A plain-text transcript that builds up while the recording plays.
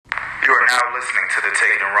You are now listening to the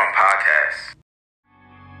Take It and Run podcast.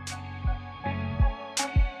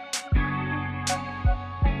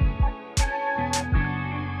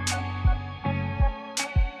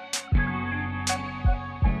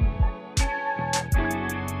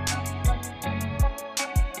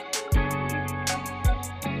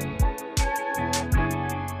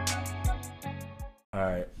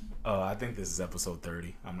 Alright, I think this is episode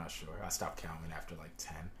 30. I'm not sure. I stopped counting after like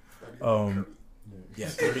 10. Yeah,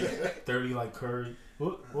 30 like Curry.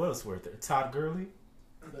 What else were there? Todd Gurley?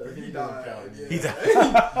 He died. He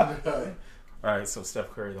died. Alright, so Steph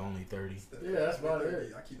Curry, the only 30. Yeah, that's about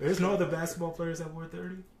it. There's no other basketball players that wore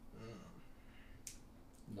 30?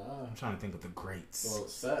 Nah. I'm trying to think of the greats. Well,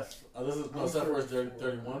 Seth. Seth wears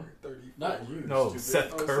 31. 30. Not you. No, stupid.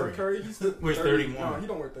 Seth Curry. Seth Curry, he's Wears 31. No, he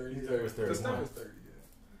don't wear 30. He's Wears 31. Steph is 30.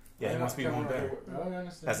 Yeah, he must be one better. I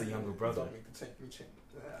understand. That's a younger brother. Don't make the chain.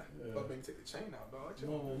 Yeah. Don't make take the chain out, dog.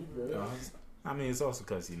 No, you good. I mean, it's also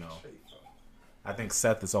because, I think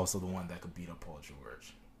Seth is also the one that could beat up Paul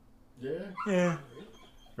George. Yeah. Yeah.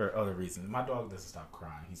 For other reasons. My dog doesn't stop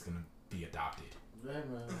crying. He's going to be adopted. Yeah,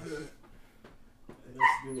 man.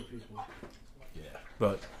 Let's do with people. Yeah.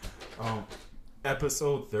 But,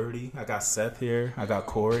 episode 30, I got Seth here. I got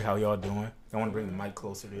Corey. How y'all doing? I want to bring the mic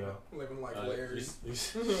closer to y'all. Living like layers.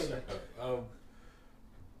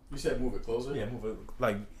 You said move it closer? Yeah, move it.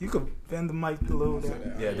 Like, you could bend the mic a little bit.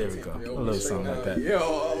 Yeah, there we go. A little something like that. Yeah.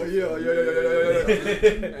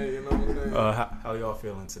 Hey, you know what I'm saying? How y'all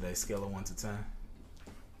feeling today? Scale of 1 to 10?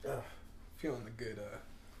 Feeling a good,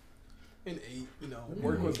 an 8,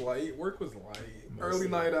 Work was light. Early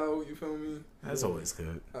night out, you feel me? That's always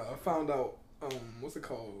good. I found out, what's it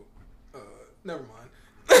called? Never mind.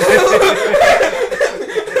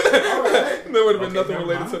 There would have been nothing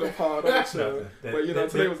related to the pod. Nothing. But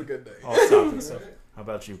today was a good day. All topics. So, how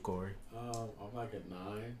about you, Corey? I'm like a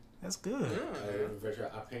 9. That's good.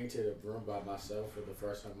 I painted a room by myself for the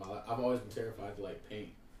first time in my life. I've always been terrified to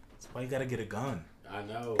paint. That's why you gotta get a gun. I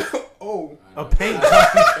know. Oh. A paint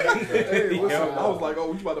Hey, listen, I was like,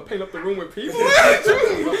 you about to paint up the room with people?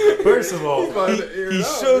 First of all, he He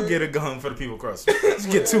should get a gun for the people across the street.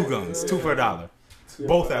 Just get 2 guns, 2 for $1.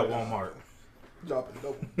 Both at Walmart. Dropping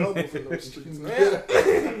doubles in those streets, man.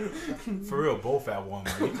 For real, both at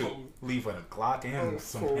Walmart. You could leave with a Glock and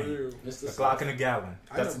some For paint. real. A Glock and a gallon.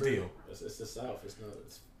 That's the deal. It's the South. It's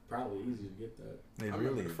probably easy to get that. It I really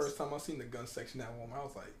remember the is. first time I seen the gun section at Walmart, I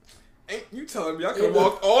was like, ain't you telling me I could have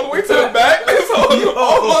walked all the way to the back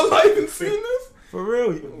all my life and seen this? For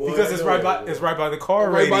real, because it's right by the car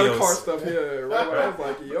Right radios. by the car stuff, yeah. Right. I was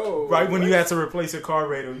like, yo. Right when you had to replace your car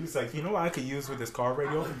radio, you was like, you know what I could use with this car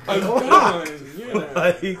radio? A A gun, Glock. yeah.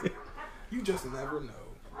 Like, You just never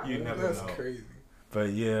know. you never That's know. crazy. But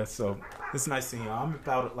yeah, so it's nice seeing y'all. I'm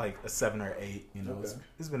about like a 7 or 8. Okay.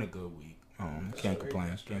 It's been a good week. Can't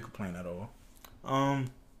complain. Can't complain at all. Are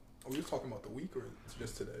we just talking about the week or it's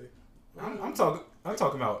just today? I'm talking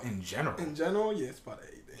about in general. In general, yeah, it's about an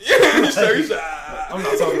 8. I'm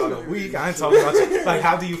not talking about a week. I ain't talking about like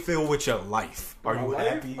how do you feel with your life? Are you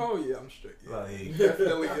happy? Oh yeah, I'm straight. Yeah. Like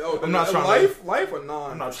Definitely. Oh, I'm not trying life or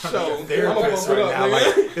non. I'm not trying Show. to be a therapist I'm right gonna now. bump it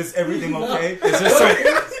up, Like, is everything okay?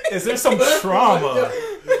 Is there some trauma?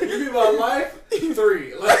 You mean my life?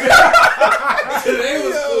 3. Like, today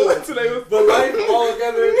was cool. Today was But life all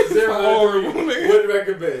together, 0 out of horrible. 3. Wouldn't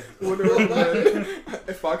recommend.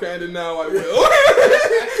 If I can end it now, I will.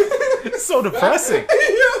 It's so depressing.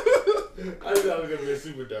 I thought it was gonna be a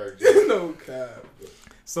super dark. No cap.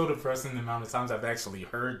 So depressing the amount of times I've actually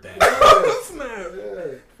heard that. Snap.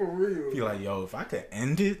 For real. Be like, yo, if I could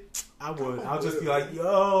end it, I would. I'll just be like,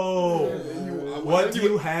 yo, what do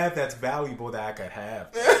you have that's valuable that I could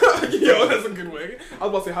have? Yo, that's a good way. I was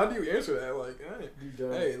about to say, how do you answer that? Like,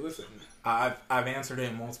 hey, listen. I've answered it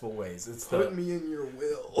in multiple ways. It's Put me in your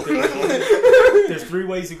will. There's 3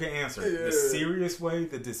 ways you can answer it. Yeah. The serious way,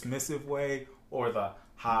 the dismissive way, or the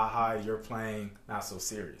ha you're playing not so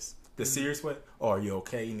serious. The serious way, are you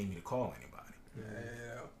okay? You need me to call anybody.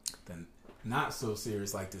 Yeah. The not so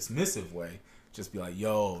serious, like dismissive way, just be like,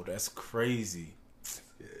 yo, that's crazy.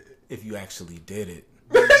 Yeah. If you actually did it.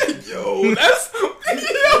 Yo, that's You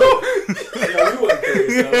wasn't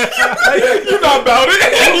crazy, you're not about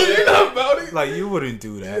it. You're not about it. Like, you wouldn't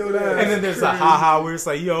do that. Yo, that's and then there's the ha where it's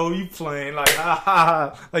like, yo, you playing. Like,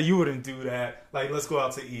 ha. Like, you wouldn't do that. Like, let's go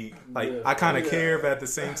out to eat. Like, I kind of care, but at the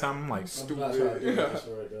same time, I'm like,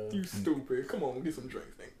 You stupid. Come on, get some drinks.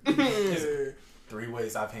 It's 3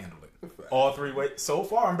 ways I've handled it. All 3 ways. So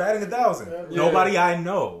far, I'm batting 1,000. Nobody I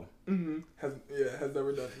know. Mm-hmm. Has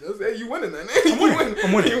never done it. Hey, you winning then. I'm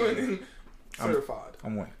winning. You winning. Certified.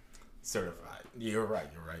 I'm winning. Certified. You're right.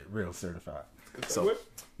 Real certified. So,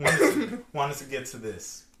 wanted to get to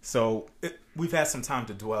this. So, we've had some time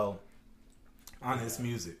to dwell on his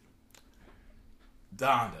music.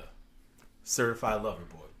 Donda, Certified Lover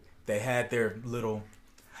Boy. They had their little...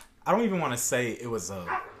 I don't even want to say it was a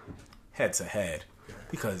head-to-head.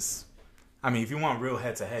 Because, I mean, if you want real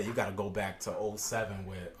head-to-head, you got to go back to 07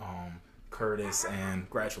 with Curtis and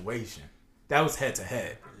Graduation. That was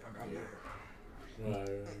head-to-head. Yeah,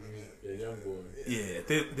 young boy. Yeah,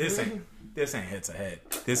 this ain't head-to-head.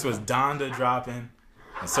 This was Donda dropping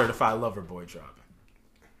and Certified Lover Boy dropping.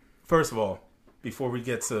 First of all, before we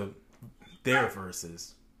get to their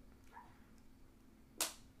verses,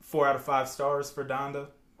 4 out of 5 stars for Donda,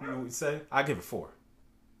 you know what we say? I give it 4.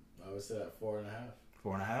 I would say that 4.5.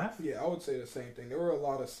 4.5? Yeah, I would say the same thing. There were a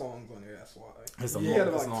lot of songs on there, that's why. It's a He long, had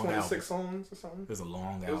it's like a long 26 album. songs or something. It was a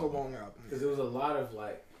long It was album. a long album. Because there was a lot of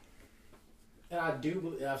like, and I do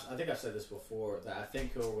believe, I think I've said this before, that I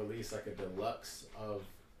think he'll release like a deluxe of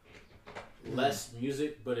less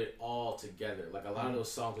music, but it all together. Like a lot of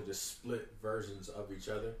those songs are just split versions of each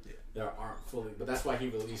other that aren't fully. But that's why he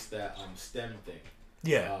released that STEM thing.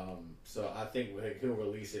 Yeah. So I think he'll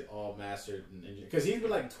release it all mastered and engineered. Because he's been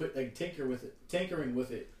like tinkering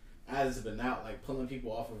with it as it's been out, like pulling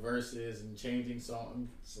people off of verses and changing songs,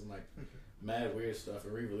 some like mad weird stuff,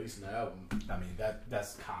 and re-releasing the album. I mean,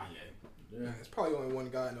 that's Kanye. Yeah. There's probably only one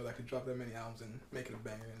guy I know that could drop that many albums and make it a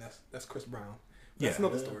banger, and that's Chris Brown. That's Yeah.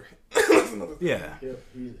 another story. That's another story. Yeah. He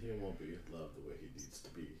won't be loved the way he needs to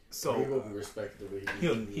be. So he won't be respected the way he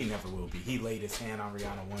needs to be. he never will be. He laid his hand on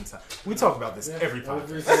Rihanna one time. We talk about this every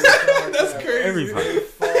podcast. That's crazy. Every They podcast.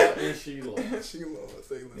 fought and she lost. She loves.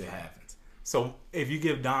 Say It happens. So if you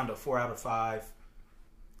give Donda 4 out of 5,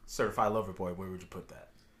 Certified Lover Boy, where would you put that?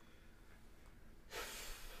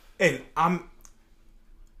 And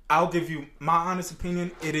I'll give you my honest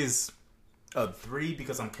opinion. It is a 3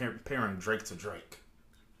 because I'm comparing Drake to Drake.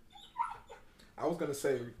 I was about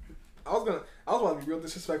to be real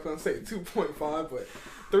disrespectful and say 2.5, but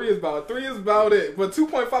 3 is about it. But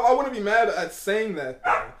 2.5, I wouldn't be mad at saying that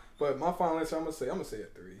though. But my final answer, I'm gonna say a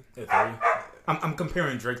 3. A 3. I'm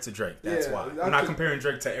comparing Drake to Drake. That's Yeah, why. I'm not comparing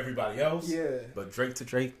Drake to everybody else. Yeah. But Drake to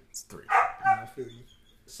Drake, it's 3. I feel you.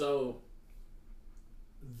 So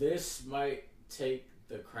this might take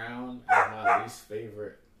the crown as my least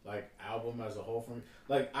favorite like album as a whole for me.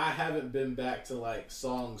 Like I haven't been back to like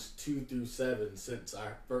songs 2 through 7 since I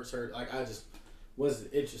first heard. Like I just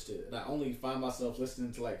wasn't interested, and I only find myself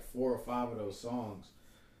listening to like 4 or 5 of those songs.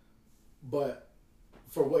 But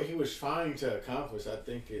for what he was trying to accomplish, I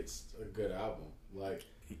think it's a good album. Like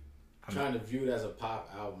trying to view it as a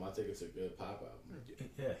pop album, I think it's a good pop album.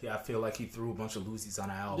 Yeah. I feel like he threw a bunch of Lucy's on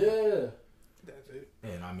the album. Yeah. That's it.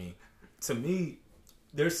 And I mean, to me,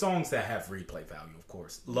 there's songs that have replay value, of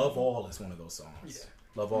course. Love All is one of those songs.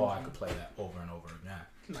 Yeah. Love All, I could play that over and over again.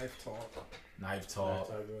 Knife Talk. Knife Talk.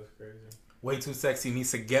 That was crazy. Way Too Sexy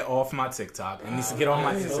needs to get off my TikTok. It needs to get on my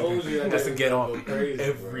I told you Instagram. that It has to was get gonna off go crazy, bro.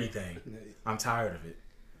 everything. I'm tired of it.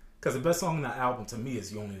 Because the best song on the album to me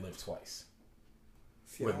is You Only Live Twice.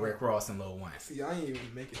 See, With Rick Ross and Lil Wayne. See, I ain't even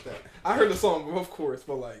make it that. I heard the song, of course,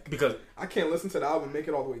 but like, Because I can't listen to the album and make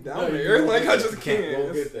it all the way down No, you there. won't Like, get I there. just You can't.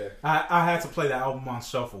 won't get there. I had to play the album on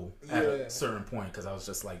shuffle at Yeah. a certain point because I was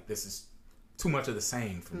just like, this is too much of the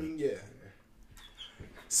same for me. Yeah.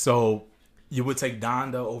 So, you would take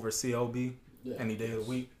Donda over CLB Yeah. any day of the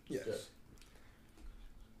week? Yes. Yeah.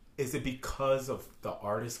 Is it because of the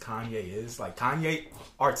artist Kanye is? Like, Kanye,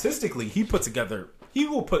 artistically, he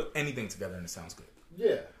will put anything together and it sounds good.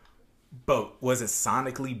 Yeah. But was it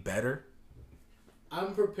sonically better?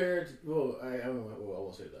 I'm prepared. I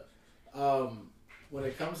won't say that. When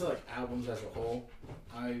it comes to like albums as a whole,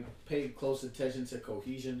 I pay close attention to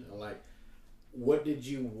cohesion and like, what did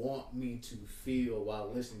you want me to feel while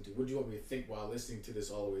listening to? What do you want me to think while listening to this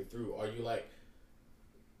all the way through? Are you like?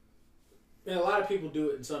 And a lot of people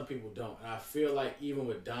do it and some people don't. And I feel like even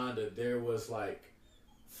with Donda, there was like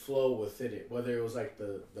flow within it. Whether it was like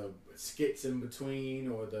the skits in between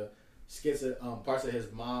or the skits of parts of his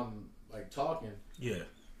mom like talking. Yeah.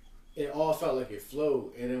 It all felt like it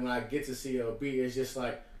flowed. And then when I get to CLB, it's just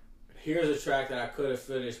like, here's a track that I could have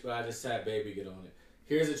finished, but I just had Baby get on it.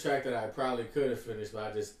 Here's a track that I probably could have finished, but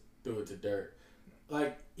I just threw it to dirt.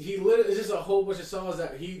 Like, it's just a whole bunch of songs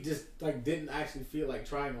that he just, like, didn't actually feel like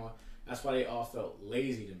trying on. That's why they all felt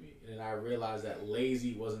lazy to me. And I realized that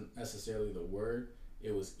lazy wasn't necessarily the word.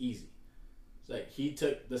 It was easy. It's like, he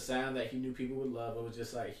took the sound that he knew people would love. It was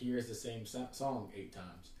just like, here's the same song 8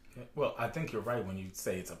 times. Well, I think you're right when you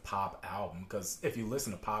say it's a pop album, because if you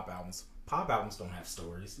listen to pop albums don't have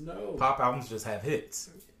stories. No. Pop albums just have hits.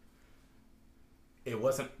 it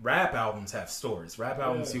wasn't. Rap albums have stories. Rap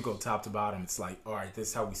albums, Yes. you go top to bottom. It's like, all right, this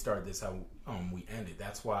is how we started. This is how we ended.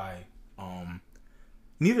 That's why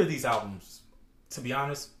neither of these albums, to be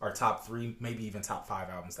honest, are top 3, maybe even top 5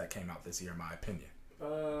 albums that came out this year, in my opinion.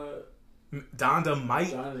 Donda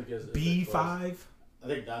might be 5. I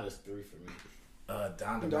think Donda's 3 for me.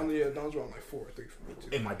 Donda, Donda's around like 4 or 3 for me too.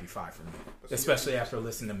 it might be 5 for me, especially after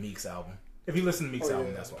listening to Meek's album. If you listen to Meek's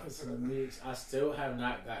album, that's why. I still have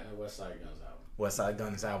not gotten a West Side Guns album. West Side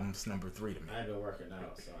Gun's album's number 3 to me. I've been working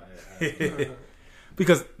out, so I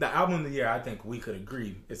Because the album of the year, I think we could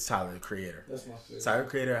agree, it's Tyler the Creator. that's my favorite. Tyler the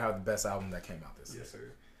Creator had the best album that came out this year. Yes,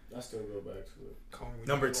 sir. I still go back to it. Call me when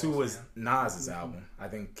Number you 2 lost, was man. Nas's album. I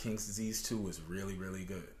think King's Disease 2 was really, really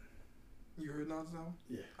good. You heard Nas' album?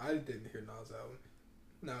 Yeah. I didn't hear Nas' album.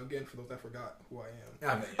 Now, again, for those that forgot who I am.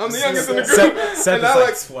 I mean, I'm the youngest in the group. Seven's And I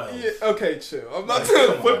like 12. Yeah, okay, chill. I'm not Like, trying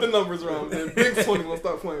to come flip on. the numbers around, man. Big 20 will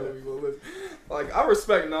stop playing with me. But listen, like, I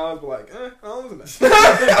respect Nas, but like, I don't listen to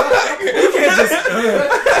that. You can't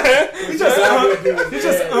just. He's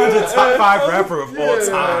just under top 5 rapper of all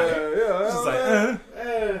time. Yeah. Just like,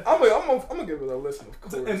 I'm gonna give it a listen, of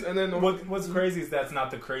course. And then what's crazy is that's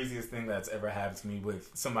not the craziest thing that's ever happened to me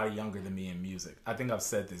with somebody younger than me in music. I think I've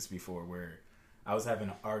said this before, where I was having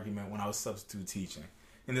an argument when I was substitute teaching,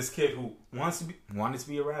 and this kid who wanted to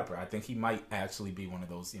be a rapper. I think he might actually be one of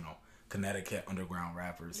those, Connecticut underground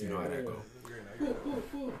rappers. You know how that go.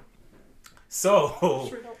 So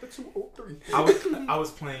straight out the 203. I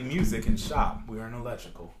was playing music in shop. We were in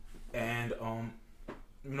electrical, and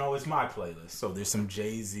it's my playlist. So there's some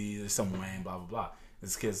Jay-Z, there's some Wayne, blah blah blah.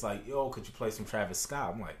 This kid's like, "Yo, could you play some Travis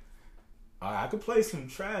Scott?" I'm like, I could play some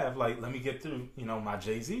Trav. Like, let me get through, my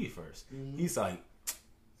Jay-Z first. Mm-hmm. He's like,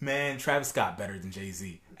 man, Travis Scott better than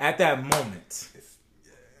Jay-Z. At that moment,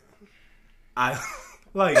 I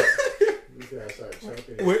like. You gotta start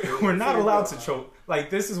choking. We're not allowed to choke. Like,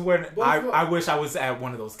 this is where But I wish I was at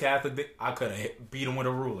one of those Catholic. I could have beat him with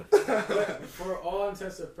a ruler. But for all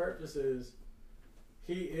intents and purposes,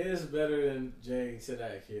 he is better than Jay to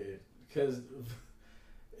that kid because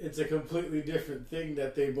it's a completely different thing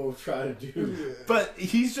that they both try to do. But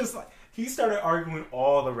he's just like, he started arguing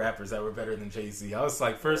all the rappers that were better than Jay-Z. I was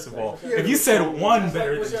like, first of all, if you said one That's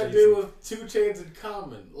better like than what y'all Jay-Z. do with 2 Chainz in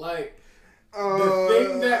Common, like. The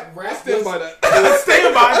thing that rap I stand by that. I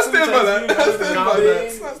stand by I stand by that. I stand by The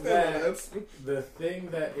that. thing I stand by that. the thing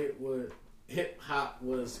that hip hop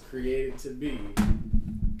was created to be,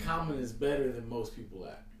 Common is better than most people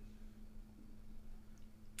at.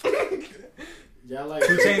 Y'all like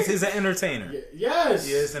 2 Chainz is an entertainer. Yes.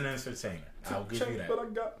 He is an entertainer. I'll give you Change, that. but I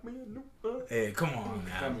got me a new one. Hey, come on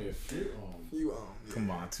now. Come here, few You yeah. Come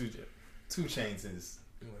on, 2 Chainz is.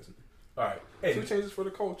 Listen. All right. Hey, 2 Chainz is for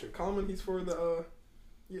the culture. Common, he's for the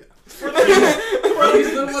yeah. He's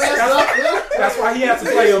the one that's that's why he has to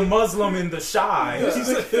play a Muslim in the Shy. He's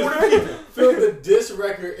like, Feel the diss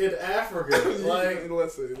record in Africa. Like,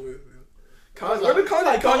 listen. Where did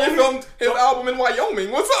Kanye filmed his album in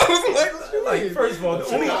Wyoming? What's up? like, first of all, the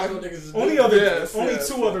Chicago niggas is only different.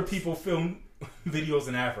 two other people film videos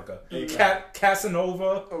in Africa: Yeah.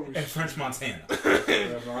 Casanova Oh, and shit. French Montana.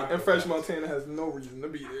 And French Montana has no reason to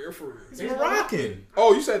be there for real. He's Moroccan.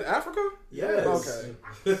 Oh, you said Africa? Yes.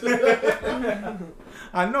 Okay.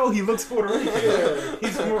 I know he looks Puerto Rican.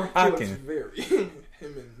 He's He looks Moroccan. very him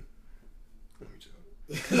and let me chill.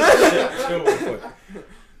 Chill real quick.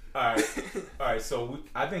 All right. So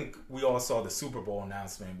I think we all saw the Super Bowl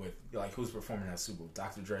announcement with like who's performing at Super Bowl: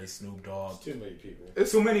 Dr. Dre, Snoop Dogg. Too many people.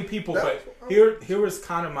 It's Too many people, That- but here was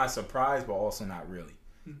kind of my surprise, but also not really.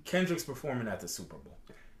 Kendrick's performing at the Super Bowl.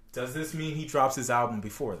 Does this mean he drops his album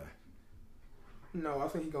before then? No, I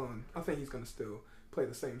think he's gonna still play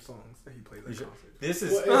the same songs that he played at concert. This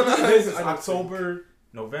is Well, this is I don't October,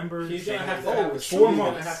 November. He's gonna have to January. have a 4 he's gonna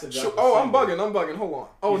months. have to drop Sure. a Oh, I'm single. bugging. Hold on.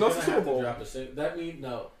 Oh, He's no, it's gonna the Super have to Bowl. drop a single. That means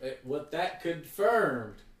what that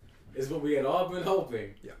confirmed is what we had all been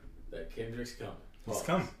hoping. Yeah. That Kendrick's coming. He's Pause.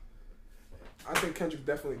 coming. I think Kendrick's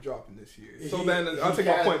definitely dropping this year. So He- then I'll he take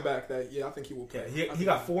my had- point back that I think he will Yeah, play. he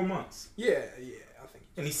got 4 months, Yeah, I think.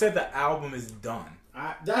 and he said the album is done.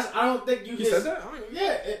 I don't think you He just said that? I mean,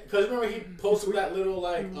 yeah, because remember he posted that little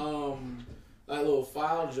that little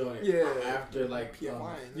file joint. Yeah. After like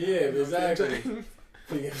PFI. yeah, exactly.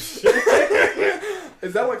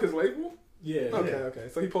 Is that like his label? Yeah. Okay.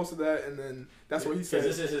 So he posted that, and then that's what he said.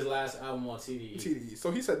 This is his last album on TDE. TDE. So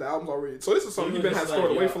he said the album's already. So this is something He he's was been had just stored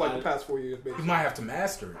like, away yo, for like I- the past 4 years, You basically. might have to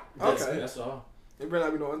master it. Okay. That's all. It better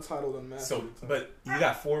not be no untitled, unmastered. So, but you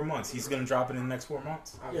got 4 months. He's gonna drop it in the next 4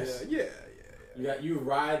 months. Yes. Yeah. You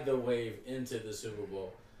ride the wave into the Super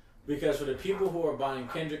Bowl, because for the people who are buying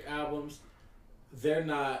Kendrick albums, they're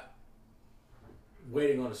not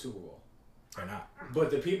waiting on the Super Bowl. They're not.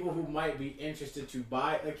 But the people who might be interested to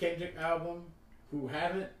buy a Kendrick album who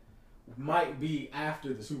haven't might be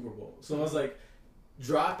after the Super Bowl. So it's like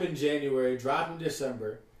drop in January, drop in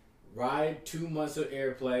December, ride 2 months of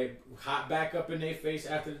airplay, hop back up in their face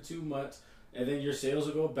after the 2 months, and then your sales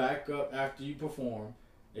will go back up after you perform.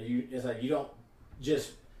 And it's like you don't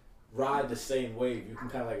just ride the same wave. You can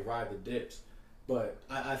kind of like ride the dips. But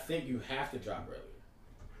I think you have to drop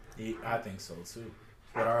earlier. I think so too.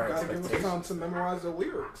 What are our Gotta give us expectations? time to memorize the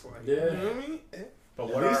lyrics. Like, Yeah. you know what I mean? But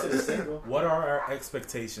At least to the single. what are our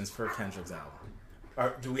expectations for Kendrick's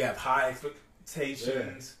album? Do we have high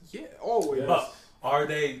expectations? Yeah, always. Yeah. But are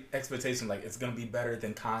they expectations like it's gonna be better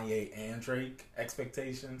than Kanye and Drake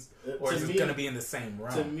expectations, or To is me- it gonna be in the same To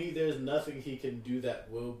realm? me, there's nothing he can do that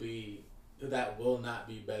will not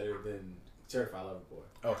be better than Certified Lover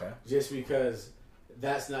Boy. Okay, Just because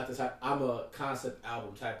that's not the type. I'm a concept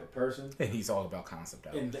album type of person, and he's all about concept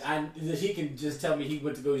albums. and he can just tell me he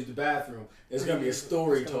went to go use the bathroom. There's gonna be a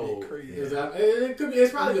story It's gonna be told. crazy. It could be.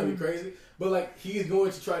 It's probably gonna be crazy, but like he's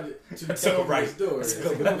going to try to Took tell a right. the story.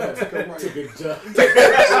 Took a right. Took a right. Took a jump.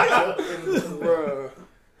 Bruh.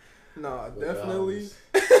 Nah, definitely.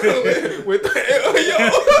 With With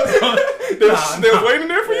they're waiting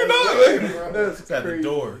there for you now. Like, that's It's at the crazy.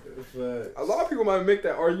 door. A lot of people might make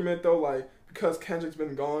that argument though, like because Kendrick's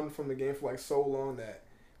been gone from the game for like so long that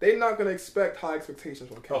they're not gonna expect high expectations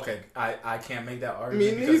from Kendrick. Okay, I can't make that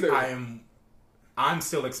argument Me because neither. I'm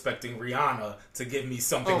still expecting Rihanna to give me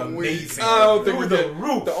something amazing. I don't think through we're the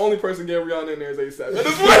roof. The only person getting Rihanna in there is A$AP at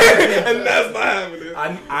this point, and that's not happening.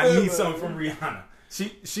 I need something from Rihanna.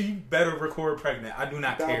 She better record pregnant. I do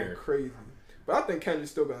not That care. was crazy. But I think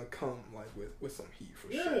Kendrick's still gonna come like with some heat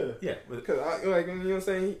for sure. Yeah. Yeah, but Because I like you know what I'm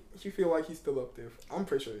saying. He feel like he's still up there. I'm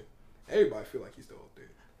pretty sure everybody feel like he's still up there,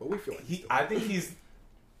 but we feel like he's still I think he's.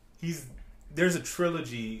 There's a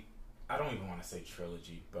trilogy. I don't even want to say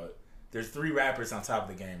trilogy, but there's 3 rappers on top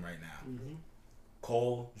of the game right now: Mm-hmm.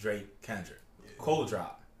 Cole, Drake, Kendrick. Yeah. Cole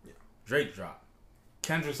drop, Yeah. Drake drop.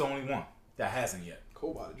 Kendrick's the only one that hasn't yet.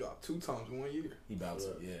 Cole about to drop 2 times in 1 year. He about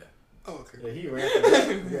to, yeah. Oh, okay. Yeah, he ramping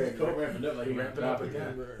up. Yeah, Cole ramping up like he Ramping ramping up up again.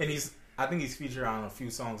 again. And I think he's featured on a few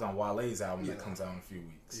songs on Wale's album that Yeah. comes out in a few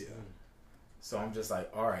weeks. Yeah. So I'm just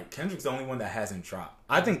like, all right, Kendrick's the only one that hasn't dropped.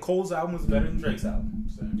 I think Cole's album was better than Drake's album.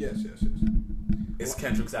 So Yes. is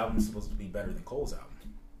Kendrick's album supposed to be better than Cole's album?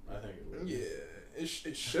 I think it will. Yeah.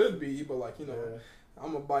 It should be, but like you know, Yeah.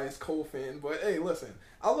 I'm a biased Cole fan. But hey, listen,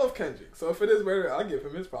 I love Kendrick, so if it is better, I'll give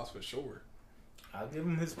him his props for sure. I'll give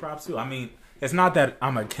him his props too. I mean, it's not that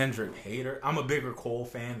I'm a Kendrick hater. I'm a bigger Cole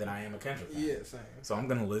fan than I am a Kendrick fan. Yeah, same. So I'm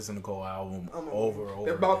gonna listen to Cole album I'm over and over.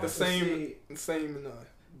 They're about the again. same,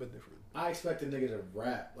 but different. I expect a nigga to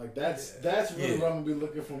rap. Like that's Yeah. really Yeah. what I'm gonna be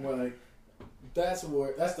looking for. Like that's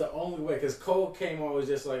the only way. Because Cole came on was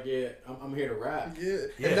just like, yeah, I'm here to rap. Yeah.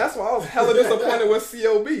 Yeah. And that's why I was hella disappointed with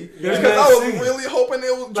CLB There's because mad I was singing. really hoping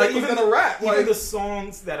Drake was gonna rap. Even Like, the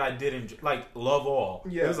songs that I didn't like, Love All.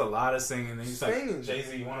 Yeah. There's a lot of singing. And he's Singing. like,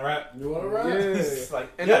 Jay-Z, you want to rap? You want to rap? Yeah. It's like,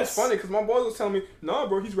 and yes. it was funny because my boys was telling me, "Nah,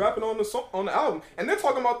 bro, he's rapping on the album," and they're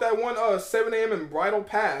talking about that one 7 a.m. in Bridal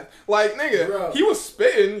Path. Like, nigga, Bro. he was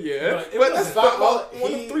spitting, yeah, But it but was that's about-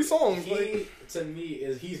 one of 3 songs. He, Like, to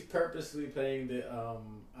me, he's purposely playing the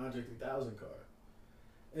Andre 3000 card.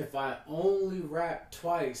 If I only rap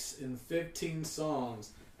twice in 15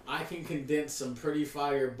 songs, I can condense some pretty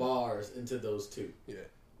fire bars into those 2. yeah,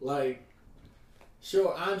 Like,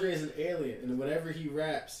 sure, Andre is an alien, and whenever he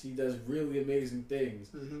raps, he does really amazing things.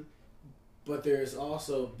 hmm But there's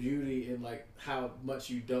also beauty in like how much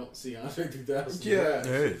you don't see Andre 3000 Yeah. rap.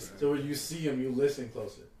 There is. So when you see him, you listen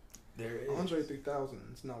closer. There is. Andre 3000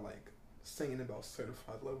 is not like singing about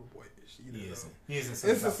Certified Lover Boy ish either. He though. isn't. He isn't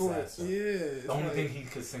singing It's about just like, sad stuff. yeah. It's The only like, thing he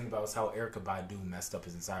could sing about is how Erykah Badu messed up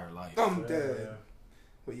his entire life. I'm Yeah, dead. yeah.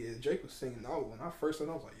 But yeah, Drake was singing. When I first heard,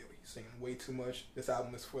 I was like, yo, he's singing way too much. This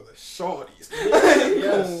album is for the shorties.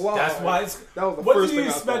 Yes. Wow. That's why it's. That was the What first do you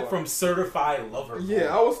thing I expect thought. from Certified Lover Boy?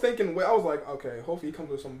 Yeah, I was thinking. I was like, okay, hopefully he comes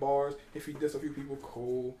with some bars. If he diss a few people,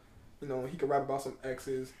 cool. You know, he could rap about some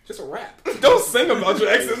exes. Just a rap. Don't sing about your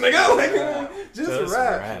exes, nigga. Like, just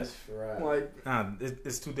rap. Just rap. Like, Nah,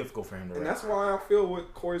 it's too difficult for him to and rap. that's why I feel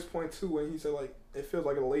with Corey's point too when he said like it feels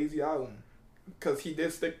like a lazy album because he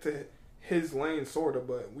did stick to his lane sorta,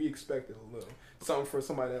 but we expected a little something for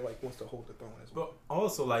somebody that like wants to hold the throne as well. But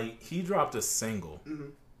also, like, he dropped a single Mm-hmm.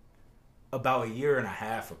 about a year and a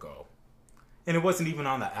half ago, and it wasn't even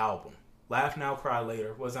on the album. Laugh Now, Cry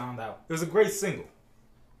Later was on that. It was a great single.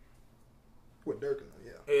 With Durkin,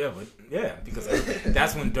 yeah. Yeah, but yeah, because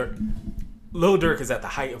that's when Dirk. Lil Durk is at the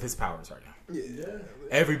height of his powers right now. Yeah.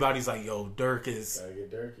 Everybody's like, yo, Durk is Gotta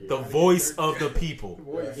get Durky. the voice of the people.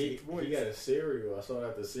 Voice. He got a cereal. I saw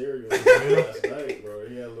that the cereal Yeah. last night, bro.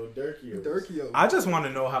 He had a little Durky. Durky. I just want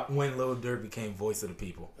to know when Lil Durk became voice of the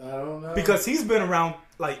people. I don't know. Because he's been around,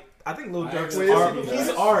 like, I think Lil Durk's actually he's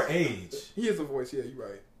see our age. He is a voice. Yeah, you're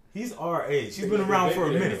right. He's our age. He's He's been a around big for a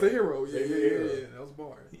nigga. He's a minute. hero. Yeah. That was a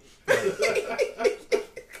bar.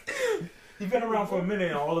 He's been around for a minute,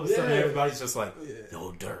 and all of a sudden Yeah. everybody's just like, Yeah.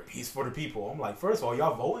 yo, Durk, he's for the people. I'm like, first of all,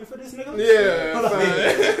 y'all voting for this nigga? Yeah.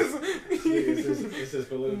 It's his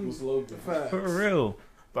political slogan. Facts. For real.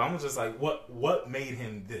 But I'm just like, what made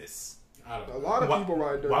him this? I don't A know. lot of Why- people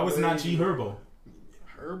ride dirt. Why was it not G Herbo?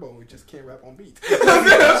 Herbo, we just can't rap on beats.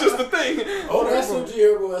 That's just the thing. Oh, that's what G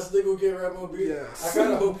Herbo. That's nigga get rap on beat. Yes. I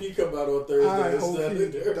kind of hope he come out on I Thursday hope instead he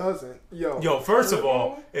of Durk. doesn't. Yo, first of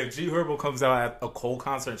all, if G Herbo comes out at a Cole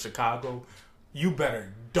concert in Chicago, you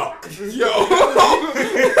better duck. Yo.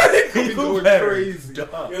 You going better crazy.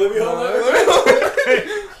 duck. Yeah, let me hold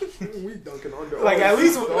on. We dunking under. Like all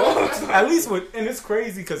these dogs. at least with, and it's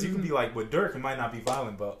crazy because you can be like with Dirk, it might not be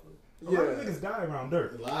violent, but a lot of Yeah. niggas die around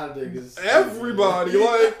Dirk. A lot of niggas. Everybody,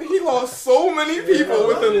 like, he lost so many people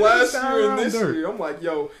within last Shout year and out this Dirk. year. I'm like,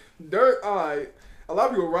 yo, Dirk, alright. A lot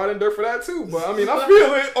of people riding Dirk for that too, but I mean, I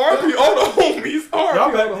feel it. RP all the homies. RP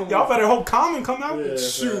all the homies. Y'all better hope Common come out. Yeah.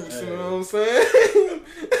 Shoot, Hey. you know what I'm saying?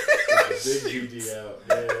 Big GD out.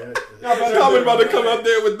 Yeah. Common about to come out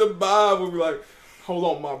there with the vibe. We'll be like, hold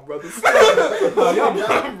on, my brothers. Y'all-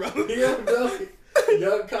 my brothers.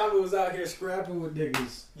 Young Common was out here scrapping with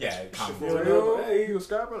niggas. Yeah, Common. For For real? real? Hey, he was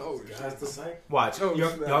scrapping? Oh, That's the shit. same. Watch, Oh, y'all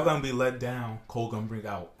snap. gonna be let down. Cole gonna bring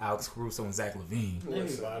out Alex Caruso and Zach Levine.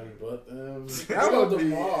 Anybody but them. That would be.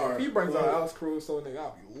 DeMar. If he brings out but- Alex Caruso, nigga,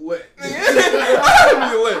 I'll be lit.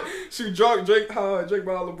 I'll be lit. Shoot, Drake brought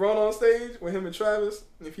out LeBron on stage with him and Travis.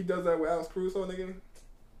 And if he does that with Alex Caruso, nigga,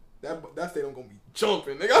 that stadium gonna be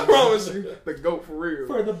jumping. Nigga, I promise you, the GOAT for real.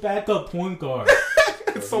 For the backup point guard.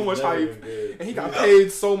 It's so He's much never hype, been good. and he got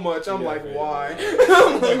paid so much. I'm He got like, paid. why?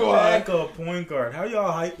 I'm like, why? Backup point guard. How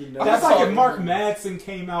y'all hype? He knows That's like if talking- Mark Madsen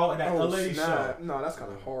came out at that Oh, LA snap. show. No, that's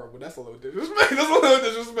kind of horrible. That's a little disrespect. That's a little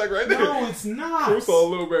disrespect right there. No, it's not. Caruso a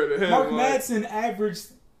little better than him. Mark like, Madsen averaged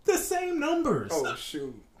the same numbers. Oh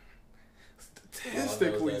shoot. All I know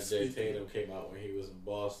Statistically is that Jay speaking, Tatum came out when he was in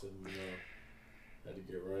Boston. You know, had to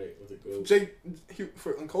get right with the GOAT.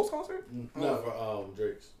 for Cole's concert? No, for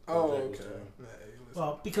Drake's. Oh, Drake was okay. there. Hey, listen.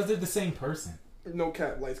 Well, because they're the same person. No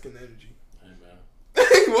cap, light skin energy. Hey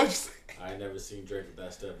man, What you say? I ain't never seen Drake with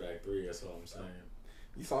that step back three. That's all I'm saying.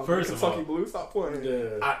 You saw First of Kentucky all- Blue? Stop playing.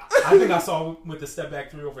 Yeah. I think I saw with the step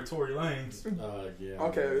back 3 over Tory Lanez. Yeah.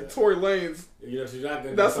 Okay, yeah. Tory Lanez. You know, she's not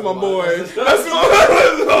gonna That's talk my about- boy. That's That's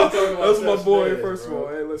talking my about boy. Steph First of bro.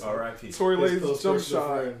 all, hey, listen. R.I.P. Tory His Lanez's close jump personal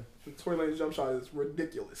shot. friend. Tory Lanez's jump shot is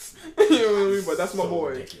ridiculous. You know what I mean? But that's my So boy.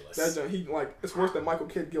 ridiculous. That jump, he like it's worse than Michael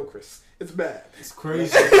Kidd Gilchrist. It's bad. It's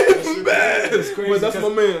crazy. It's bad. It's crazy But that's my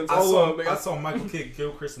 'cause man's. I All saw, love, I nigga. saw Michael Kidd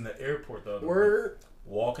Gilchrist in the airport the other week, Word.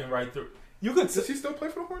 walking right through. You could Does he still play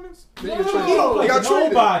for the Hornets? No, Did he get traded? don't play He got for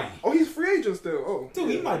traded. nobody. Oh, he's free agent still. Oh, Dude,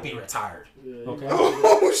 he might be retired. Yeah, he Okay. might-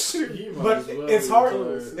 Oh shoot. he might But as well it's be hard.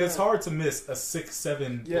 retired. It's hard to miss a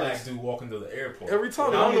 6'7" Yes. black dude walking through the airport. Every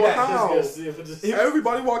time. Not I don't only know that, how. Just gonna see if it just-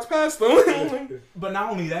 Everybody walks past them. But not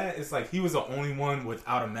only that, it's like he was the only one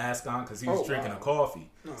without a mask on because he was Oh, drinking wow. a coffee.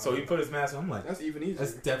 No. So he put his mask on. I'm like, That's even easier.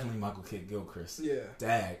 that's definitely Michael Kidd Gilchrist. Yeah.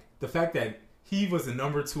 Dag. The fact that he was the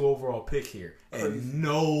number 2 overall pick here and Crazy.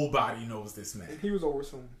 nobody knows this And man. he was over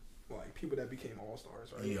some like people that became all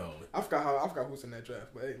stars, right? Yo. I forgot who's in that draft,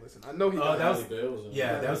 but hey, listen, I know he. that was- Bradley Beal was in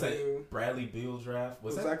Yeah, there. that was Bradley Beal. like Bradley Beal draft.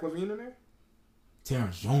 Was Was that Zach Levine in there?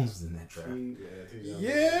 Terrence Jones was in that draft?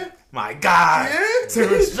 Yeah. My God. Yeah.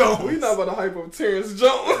 Terrence Jones. We not about to hype up Terrence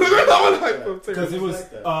Jones. We're not about to hype up Because Terrence. it was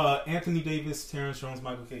like that. Anthony Davis, Terrence Jones,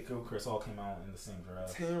 Michael Kidd Gilchrist all came out in the same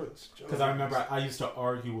draft. Terrence Jones. Because I remember I used to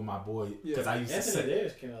argue with my boy. Because I used to Anthony say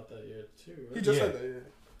Davis came out that year too. Right? He just Yeah. said that.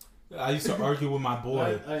 Yeah. I used to argue with my I boy.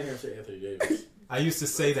 didn't hear him say Anthony Davis. I used to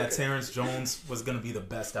say that Terrence Jones was gonna be the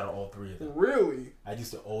best out of all 3 of them. Really? I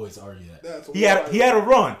used to always argue that. That's He had a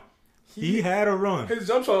run. He had a run. His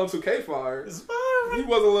jump shot on 2K fire. It's He fine.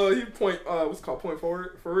 was a little. He what's it called point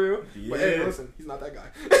forward for real. But hey, Yeah. listen, he's not that guy.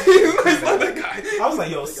 he's not that guy. I was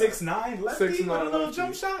like, yo, 6'9", lefty, 6'9" with a little lefty.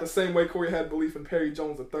 jump shot. The same way Corey had belief in Perry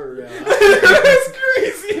Jones III. Yeah, That's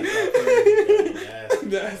crazy. Nasty,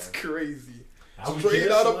 That's bro. crazy. I was Straight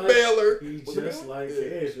just out of like- Baylor. He Was it just Baylor? like Yeah.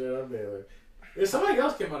 Edge, man. I'm Baylor. If somebody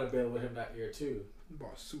else came out of Baylor with him that year too.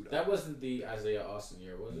 Barsuda. That wasn't the Isaiah Austin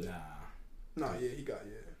year, was it? Nah, Nah, yeah, he got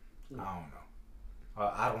I don't know.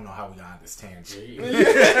 I don't know how we got on this tangent.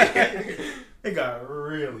 Yeah. It got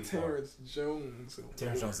really far. Terrence Jones.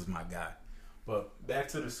 Terrence Jones is my guy. But back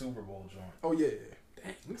to the Super Bowl joint. Oh yeah.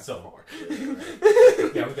 Dang, we got So- far.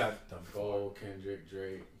 Yeah, we got the Cole, Kendrick,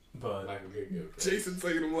 Drake, but Michael Kidd. Jason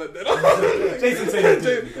Tatum let that off. Jason Tatum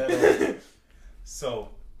did that. So,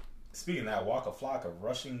 speaking of that, Waka Flocka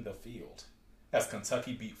rushing the field as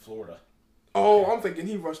Kentucky beat Florida. Oh, I'm thinking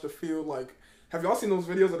he rushed the field like. Have y'all seen those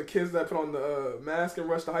videos of the kids that put on the mask and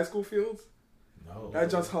rush the high school fields? No.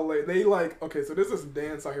 That's just hilarious. They like, okay, so there's this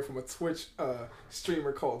dance out here from a Twitch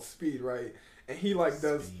streamer called Speed, right? And he like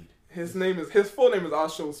does. Speed. His full name is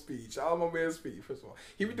Asho Speed. Shout out my man Speed, first of all.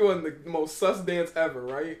 He be doing the most sus dance ever,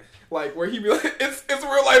 right? Like where he be like, it's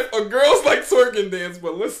real life a girl's like twerking dance,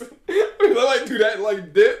 but listen, they like do that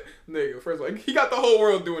like dip, nigga. First of all, he got the whole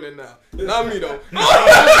world doing it now. Not me though.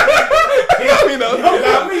 Not me though.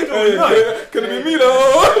 Not me though. Could it be me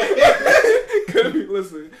though? Could it be?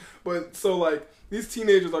 Listen, but so like. These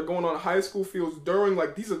teenagers are going on high school fields during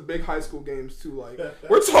like these are big high school games too. Like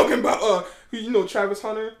we're talking about you know Travis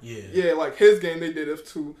Hunter. Yeah, like his game they did it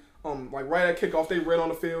too. Like right at kickoff they ran on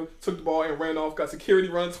the field, took the ball and ran off. Got security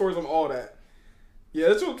running towards them, all that. Yeah,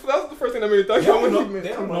 that's the first thing that made me think. They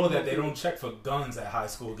don't know that they don't check for guns at high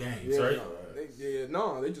school games, Yeah, right?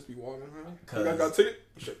 they just be walking around. You 'Cause- guys got a ticket?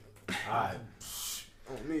 Shit. Alright.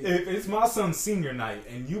 On me. If it's my son's senior night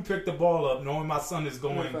and you pick the ball up knowing my son is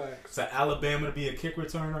going Facts. to Alabama to be a kick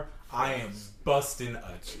returner, I am busting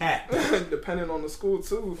a cat. Depending on the school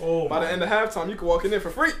too. Oh, By the my. end of halftime, you can walk in there for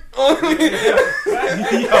free. Yo,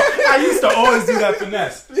 I used to always do that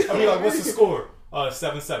finesse. I'd be like, what's the score?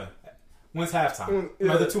 7-7. When's halftime? Yeah.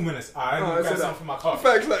 Another 2 minutes. All right, I'm going to grab something from my car.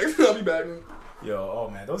 Facts. I'll be back. Yo, oh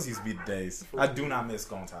man, those used to be the days. I do not miss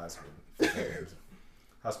going to high school.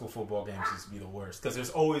 High school football games used to be the worst because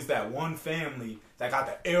there's always that one family that got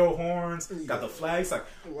the air horns, got the flags. Like,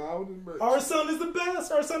 Loud and bright. our son is the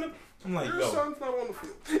best. Our son. I'm like, Your yo, son's not on the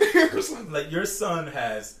field. Your son. like your son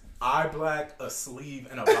has eye black, a sleeve,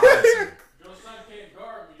 and a visor. Your son can't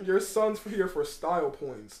guard me. Your son's here for style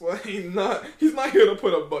points. Like he's not here to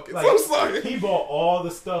put up buckets. Like, I'm sorry. he bought all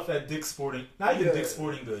the stuff at Dick's Sporting, not even Yeah. Dick's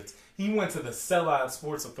Sporting Goods. He went to the Sellout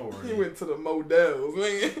Sports Authority. He went to the Models,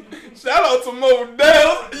 man. Shout out to Models.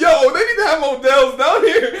 Yo, they need to have Models down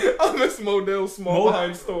here. I miss Models small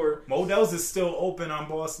behind store. Modell's is still open on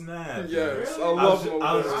Boston Ave. Yes, Really? I love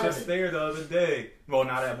I was Models. just there the other day. Well,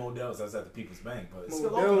 not at Modell's. I was at the People's Bank, but it's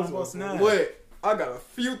still open on Boston Ave. Wait, I got a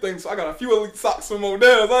few things. I got a few elite socks from Models.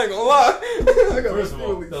 I ain't gonna lie. I got First a of few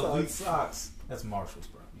all, elite the socks. elite socks. That's Marshalls,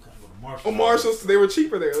 bro. You gotta go to Marshalls. Oh, Marshalls, they were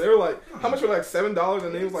cheaper there. They were like, how much were they, like $7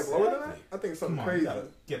 and they was like lower than that? Exactly. I think it's Come something on, crazy. you gotta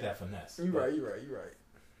get that finesse. You But,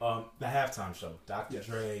 right. The halftime show. Dr. Yes.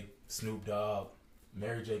 Dre, Snoop Dogg,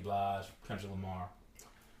 Mary J. Blige, Kendrick Lamar.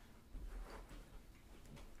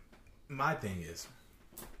 My thing is,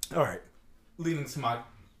 all right, leading to my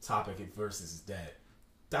topic, if versus is dead.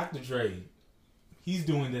 Dr. Dre, he's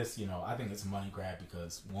doing this, you know, I think it's a money grab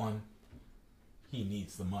because, one, he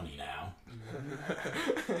needs the money now.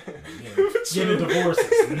 Getting a divorce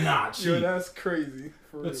is not cheap. Yo, that's crazy.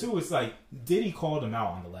 For But real. two, it's like Diddy called him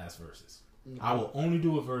out on the last verses. I will only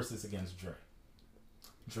do a versus against Dre.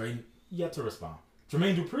 Dre yet to respond.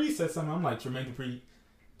 Jermaine Dupri said something. I'm like, Jermaine Dupri,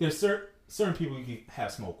 there's certain people you can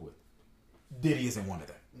have smoke with. Diddy isn't one of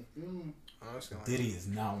them. Honestly, like, Diddy is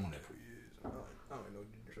not one of them. I don't know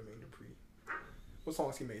Jermaine Dupri. What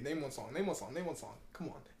songs he made? Name one song. Come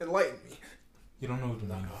on, enlighten me. You don't know who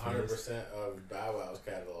Jermaine Dupri is? 100% of Bow Wow's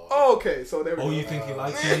catalog. Oh, okay, so there we go. Oh, you think he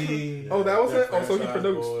likes me? Oh, that was They're it. Oh, so he Franchise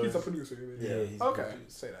produced. Boys. He's a producer. Yeah, he's Okay,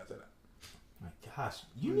 produced. say that. My gosh,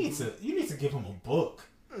 you need to give him a book.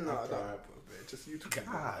 No, Okay. no, just YouTube.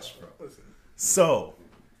 Gosh, bro. Listen, So,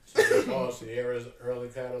 Sierra's early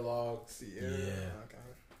catalog. Sierra. Yeah. Okay.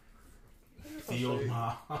 Field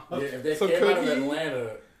Mob. Yeah, if they So came could out of he-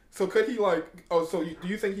 Atlanta, So could he like? Oh, so do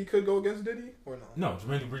you think he could go against Diddy or no? No,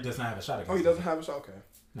 Jermaine Dupri does not have a shot against Oh, he doesn't have a shot. Okay.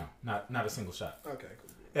 No, not a single shot. Okay.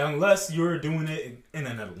 Cool. Unless you're doing it in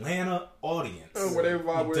an Atlanta audience. Where they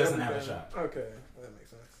vibe He with doesn't have a everything. shot. Okay, that makes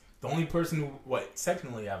sense. The only person who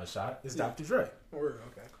technically have a shot is Dr. Dre. Word.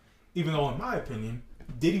 Okay. Even though, in my opinion,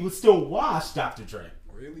 Diddy would still wash Dr. Dre.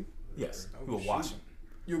 Really? Yes, Oh, he would wash him.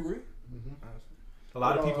 You agree? A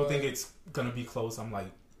lot of But, people think it's gonna be close. I'm like,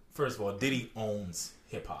 first of all, Diddy owns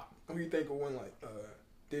hip hop. Who do you think will win, like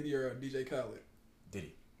Diddy or DJ Khaled?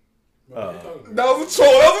 Diddy. what are you talking about? That was a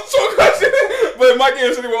troll question. But Mike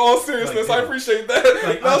answered it with all seriousness. Like, I appreciate that.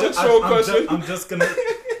 Like, That was a troll question. I'm just gonna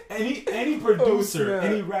any producer, snap.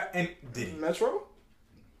 any rap, and Diddy. Metro?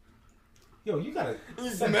 Yo, you gotta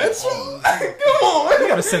He's send him Metro? home. Come on. You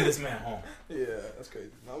gotta send this man home. Yeah, that's crazy.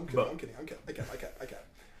 No, I'm kidding. But- I'm kidding. I can't.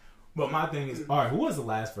 But my thing is, all right, who was the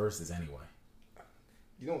last versus anyway?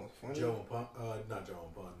 You know what's funny? Joe and Pun, not Joe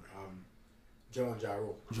and Pun. Joe and Ja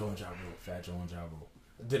Rule. Joe and Ja Rule, Fat Joe and Ja Rule.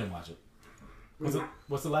 Didn't watch it.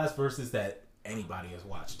 What's the last versus that anybody has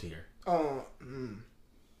watched here?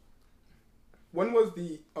 When was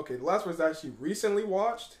the last was actually recently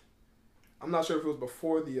watched? I'm not sure if it was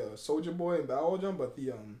before the Soulja Boy and Battle Jump, but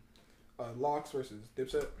the Locks versus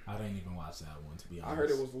Dipset. I didn't even watch that one, to be honest. I heard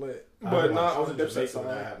it was lit, I but heard- not I was on in the Dipset Jamaica when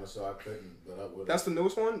that side. happened, so I couldn't. But I would. That's the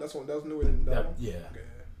newest one. That was newer than that one. Yeah. Okay.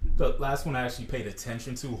 The last one I actually paid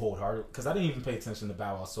attention to wholeheartedly, because I didn't even pay attention to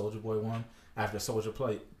Bow Wow Soulja Boy one after Soulja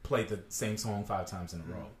played the same song 5 times in a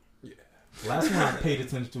row. Yeah. The last one I paid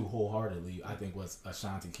attention to wholeheartedly, I think, was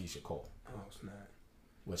Ashanti Keisha Cole, Oh snap.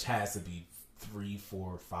 which has to be 3,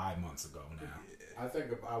 4, 5 months ago now. I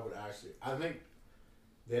think if I would actually. I think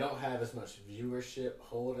they don't have as much viewership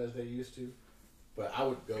hold as they used to, but I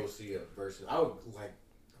would go see a versus. I would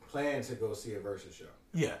plan to go see a versus show.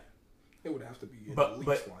 Yeah. It would have to be But- at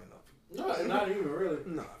least but- lineup. No, not even really.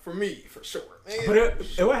 Nah, for me, for sure. But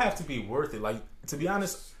it would have to be worth it. Like, to be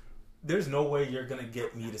honest, there's no way you're going to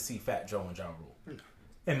get me to see Fat Joe and Ja Rule.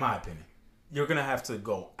 In my opinion. You're going to have to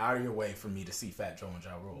go out of your way for me to see Fat Joe and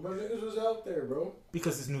Ja Rule. My niggas was out there, bro.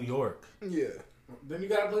 Because it's New York. Yeah. Then you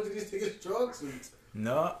gotta play to these niggas' drug suits.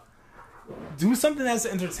 No. Do something that's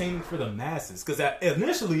entertaining for the masses. Because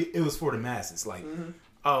initially, it was for the masses. Like,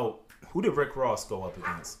 oh, who did Rick Ross go up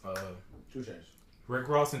against? 2 Chainz. Rick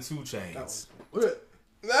Ross and 2 Chainz. That was lit.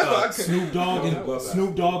 That's what I could- Snoop Dogg and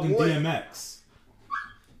Snoop Dogg and What? DMX.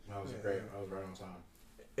 That was great. I was right on time.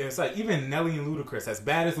 It's like even Nelly and Ludacris, as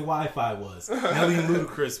bad as the Wi-Fi was, Nelly and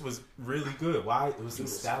Ludacris was really good. Why? It was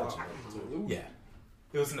nostalgic. Yeah,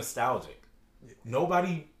 it was nostalgic.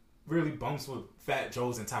 Nobody really bumps with Fat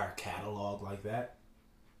Joe's entire catalog like that.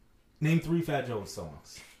 Name 3 Fat Joe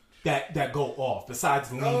songs that go off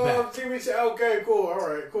besides Lean Back. TV show. Okay, cool. All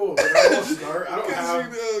right, cool. But I won't start. I don't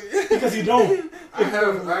have. Because you don't. I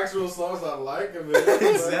have actual songs I like. I mean,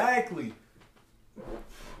 Exactly.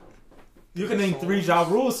 You can name 3 Ja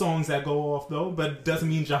Rule songs that go off though, but it doesn't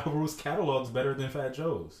mean Ja Rule's catalog's better than Fat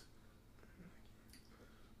Joe's.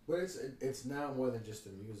 But it's now more than just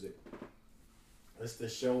the music. It's the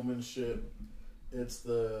showmanship. It's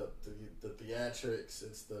the theatrics.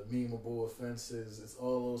 It's the memeable offenses. It's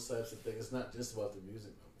all those types of things. It's not just about the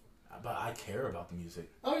music no more. But I care about the music.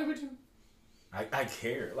 Oh yeah, but you. I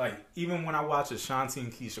care. Like, even when I watch Ashanti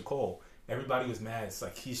and Keisha Cole, everybody was mad. It's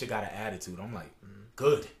like, Keisha got an attitude. I'm like,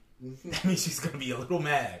 good. That means she's going to be a little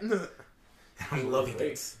mad. I'm loving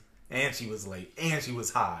it. And she was late. And she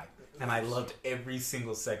was high. And I loved every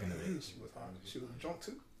single second of it. She was drunk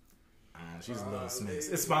too. She's a little smith.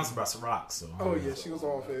 It's sponsored by Ciroc, so. I Oh don't know. yeah, she was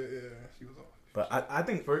off it. Yeah, she was off. But I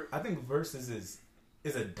think Versus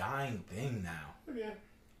is a dying thing now. Yeah.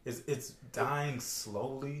 It's dying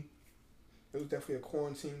slowly. It was definitely a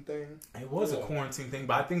quarantine thing. It was a quarantine thing,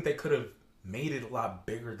 but I think they could have made it a lot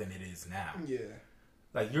bigger than it is now. Yeah.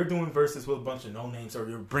 Like, you're doing Versus with a bunch of no-names, or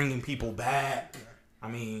you're bringing people back. I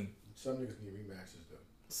mean, Some niggas need rematches though.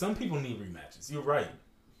 some people need rematches. You're right.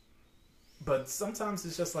 But sometimes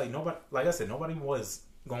it's just like nobody, like I said, nobody was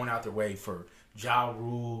going out their way for Ja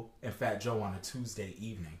Rule and Fat Joe on a Tuesday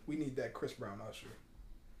evening. We need that Chris Brown Usher.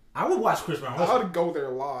 I would watch Chris Brown. I would go there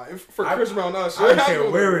live for I- Chris Brown Usher. I don't I'd care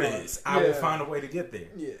go where there it live. is. I Yeah. will find a way to get there.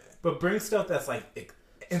 Yeah. But bring stuff that's like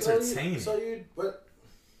entertaining. But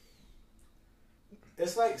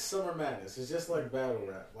it's like Summer Madness. It's just like battle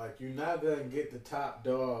rap. Like, you're not gonna get the top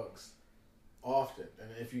dogs often, and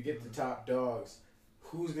if you get the top dogs,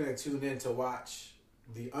 who's gonna tune in to watch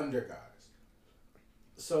the under guys?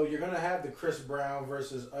 So you're gonna have the Chris Brown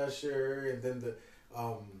versus Usher, and then the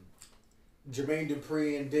Jermaine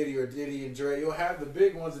Dupri and Diddy, or Diddy and Dre. You'll have the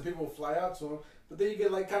big ones that people fly out to them. But then you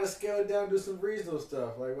can like kind of scale it down, do some regional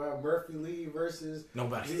stuff, like Murphy Lee versus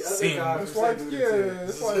Nobody's the other seen guys. It's from like, St. yeah, Louis.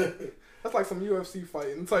 it's like that's like some UFC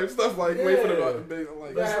fighting type stuff. Like wait for the Yeah. big like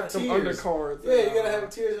You gotta have some tiers. undercards. Yeah, you gotta have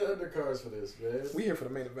tiers of undercards for this, man. We here for the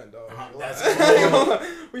main event, dog. That's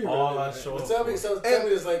We here for all the main I event. show But up tell me, for. tell me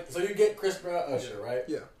this, like, so you get Chris Brown, Usher, right?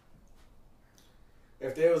 Yeah.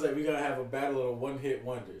 If there was like, we gotta have a battle of one-hit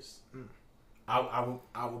wonders,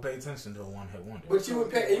 I would pay attention to a one-hit wonder. but you would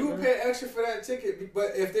pay extra for that ticket.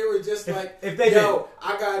 But if they were just like, if they yo,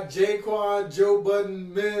 I got Jaquan, Joe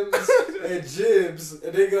Budden, Mims, and Jibbs,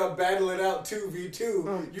 and they gonna battle it out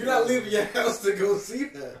 2v2, you're not leaving your house to go see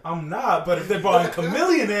that. I'm not, but if they brought in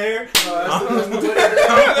Chameleonaire, That's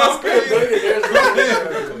the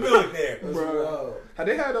Chameleonaire. Chameleonaire. Bro.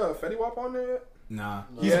 Had they had Fetty Wap on there yet? Nah.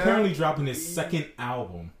 No. He's Yeah. apparently dropping his second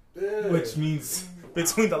album, Yeah. which means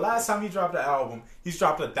between the last time he dropped the album, he's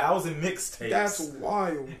dropped 1,000 mixtapes. That's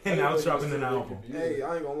wild. And now he's dropping Still an making album. music. Hey,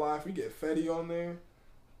 I ain't gonna lie. If we get Fetty on there,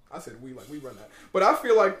 I said we run that. But I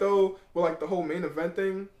feel like though, with like the whole main event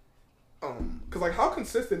thing, cause like how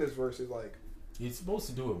consistent is versus like He's supposed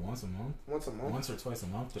to do it once a month, once a month. once or twice a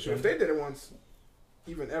month. Sure, if they did it once,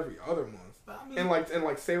 even every other month, I mean, and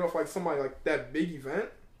like save off like somebody like that big event,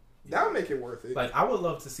 that would make it worth it. like I would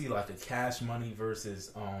love to see like a Cash Money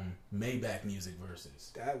versus Maybach Music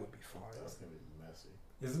versus. That would be fire. That's gonna be messy.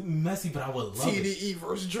 It's messy, but I would love it. TDE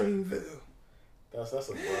versus Dreamville. That's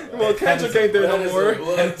a Well, Kendrick ain't there That no is more. a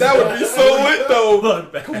blood- That would be so lit though.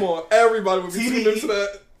 Bloodbath. Come on, everybody would be TDE tuned into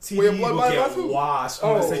that. TDE Wait, will Bloodbath get too? washed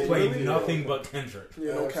unless they Oh, play really? nothing but Kendrick.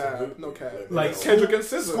 Yeah, no cap, Absolutely. no cap. Like Kendrick and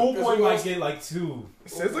SZA. Schoolboy might get like 2.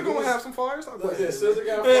 SZA gonna have some fire. Stop Look, playing. SZA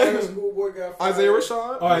got fired. Schoolboy got fired. Isaiah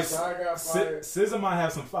Rashad. All right, Rashad got fired. SZA might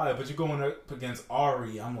have some fire, but you're going up against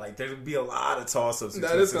Ari. I'm like, there'll be a lot of toss-ups. That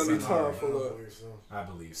between is gonna SZA be and tough Ari. for look. I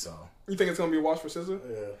believe so. You think it's gonna be a wash for SZA?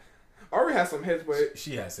 Yeah. Ari has some hits, but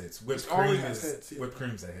She has hits. Whipped Ari cream has is hits, yeah. whipped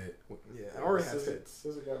cream's a hit. yeah, Ari has hits.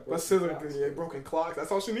 SZA got But broken SZA, clocks. yeah, broken clocks.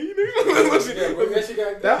 That's all she needed. Yeah, but she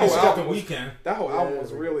got That And whole she got the album was- weekend. That whole Yeah, album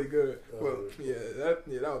was yeah. really good. That Well, was yeah,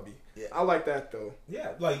 that would be. Yeah. I like that though. Yeah,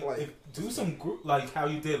 like do some group like how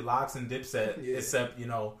you did Locks and Dipset, Yeah. except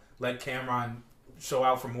let Cameron show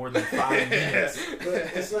out for more than 5 minutes. But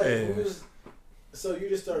it's like, Yeah. so you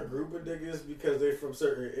just start grouping niggas because they're from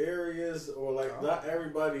certain areas, or like not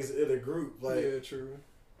everybody's in a group. Like, Yeah, true.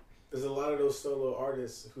 there's a lot of those solo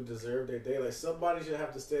artists who deserve their day. Like, somebody should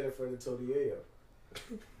have to stand in front of Tony Ayo.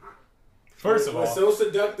 First of When all, So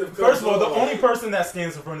Seductive. the comes on, only person that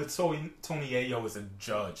stands in front of Tony Ayo is a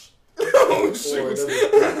judge. Oh or shoot.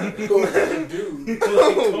 another dude.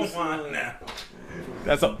 Come on now.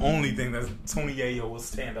 That's the only thing that Tony Ayo will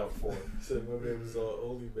stand up for. Said my man was on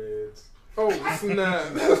OnlyFans. Oh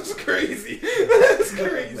snap! That's crazy. That's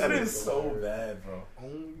crazy. That is so bad, bro.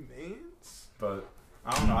 OnlyFans? But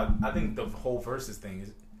I don't know. I think the whole versus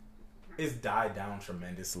thing is died down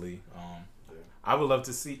tremendously. I would love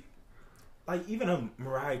to see, like, even a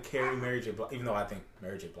Mariah Carey, Mary J. Blige, even though I think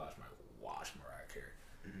Mary J. Blige might wash Mariah Carey.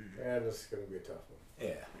 Yeah, this is gonna be a tough one.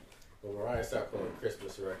 Yeah. But Mariah stopped pulling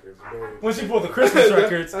Christmas records. When she pulled the Christmas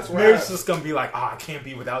records, That's Mary's rad. just gonna be like, I can't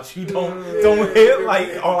be without you. Don't hit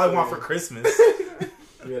like all I want for Christmas.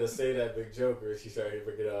 You gotta say that big joker. She started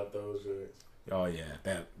bringing out those joints. Oh yeah,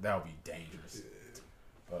 that would be dangerous.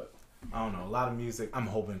 But I don't know. A lot of music. I'm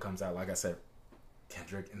hoping comes out. Like I said,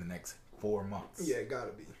 Kendrick in the next 4 months. Yeah,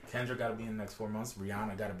 gotta be. Kendrick got to be in the next 4 months.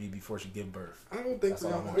 Rihanna got to be before she give birth. I don't think That's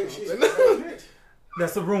all I Rihanna want. Wait, she's dropping. pregnant?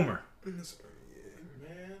 That's a rumor.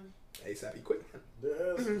 Man, ASAP, quick.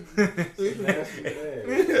 that's nasty,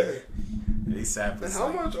 man. ASAP. And how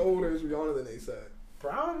much older is Rihanna than ASAP?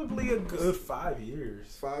 Probably a good 5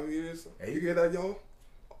 years. 5 years. 8. You hear that, y'all?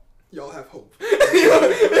 Y'all have hope.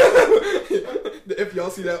 If y'all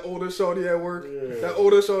see that older shorty at work, Yeah. that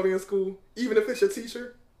older shorty in school, even if it's your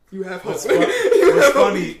teacher, you have hope. What's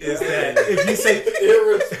funny is that if you say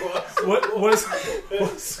Irresponsible.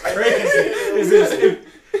 what's crazy is this,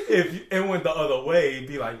 if it went the other way, it'd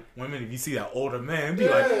be like women. If you see that older man, be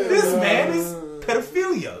like, this man is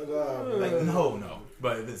pedophilia. Like no.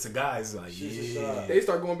 But if it's a guy, it's like yeah. They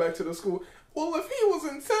start going back to the school. Well, if he was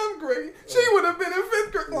in 10th grade, she would have been in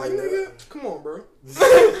 5th grade. Like, nigga, come on, bro.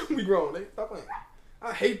 We grown. They stop playing.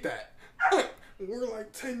 I hate that. We're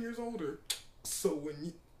like 10 years older. So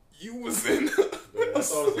when you was in,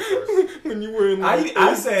 That's always the first. when you were in, like,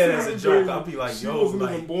 I say it as a 8th joke. grade, I'll be like, she yo, wasn't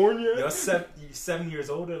even like, born yet. you're 7 years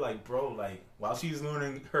older, like, bro, like, while she's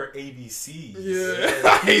learning her ABCs.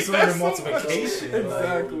 Yeah. He's learning That's so much. multiplication. Exactly.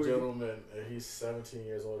 Like, Like, gentleman, and he's 17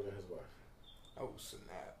 years older than his wife. Oh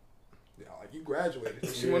snap! Yeah, like you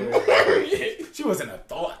graduated. She Yeah. wasn't born yet. she wasn't a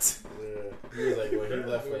thought. Yeah. He was like, when he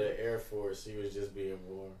left for the Air Force, he was just being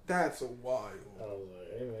born. That's a wild. I was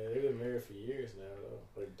like, hey man, they've been married for years now,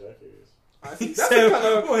 though. Like decades. I He think that's said, kind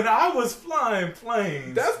of when I was flying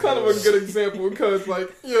planes. that's kind of a good example because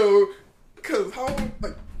because how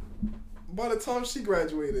like by the time she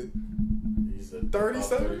graduated, He's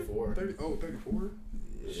 37? 34. 34?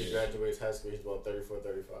 She graduates high school, he's about 34,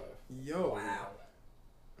 35. Yo. Wow.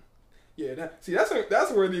 Yeah,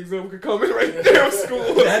 that's where the example could come in right there of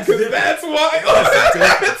school. That's different. That's why.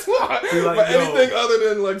 That's why. Be like, but yo. anything other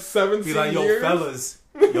than like 17 Be like, yo, years. fellas,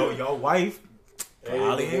 your wife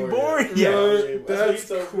probably ain't born yet. Yeah, That's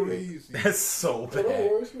that's crazy. That's so But don't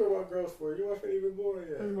bad. worry, she about girls for you. Your wife ain't even born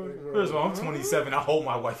yet. First of all, I'm 27. I hope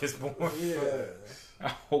my wife is born. Yeah. I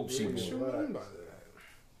hope she Yeah. born. What you mean by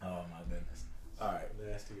that? Oh my goodness. All right.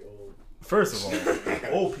 Nasty old. First of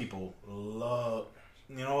all, old people love.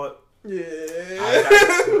 You know what? Yeah.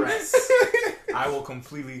 I digress. I will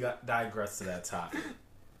completely digress to that topic.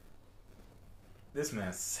 This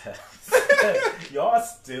man said, y'all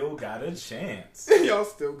still got a chance. Y'all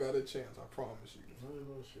still got a chance, I promise you. I don't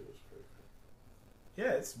know shit was fake.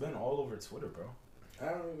 Yeah, it's been all over Twitter, bro.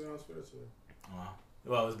 I don't even know on Twitter.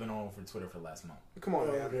 Well, it's been all over Twitter for the last month. Come on,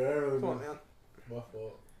 man. Okay, I really Come on, man. My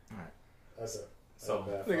fault. Alright. That's a So,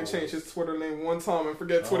 Nigga changed his Twitter name one time and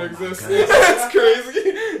forget Twitter my exists. goodness. That's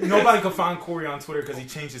crazy. nobody can find Corey on Twitter because he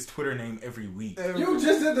changed his Twitter name every week. You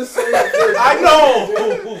just did the same thing. I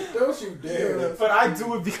know! Don't you dare. But I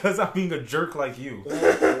do it because I'm being a jerk like you.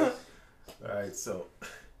 Alright, so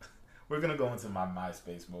we're gonna go into my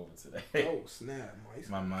MySpace moment today. Oh, snap.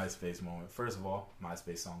 My MySpace moment. First of all,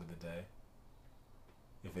 MySpace song of the day.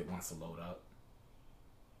 If it wants to load up.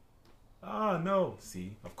 Oh no.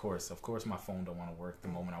 See, of course my phone don't want to work the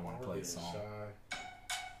moment I want to play a song.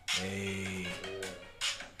 Hey. Yeah.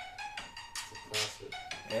 It's a classic.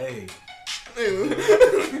 Hey.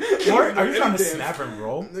 Nigga, Or are you trying to dance. snap and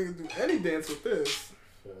roll? Nigga do any dance with this.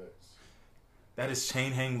 Facts. That is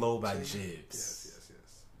Chain Hang Low by Jibs. Yes.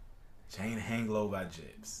 Chain Hang Low by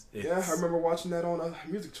Jibs. Yeah, I remember watching that on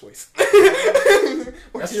Music Choice.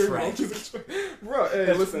 That's Hearing trash. on Music Choice. Bro,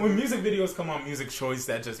 hey, listen. When music videos come on Music Choice,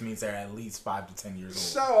 that just means they're at least 5 to 10 years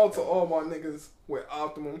old. Shout out to all my niggas with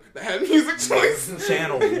Optimum that had Music Choice.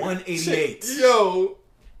 Channel 188. Yo.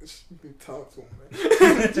 You talk to him,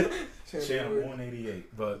 man. Channel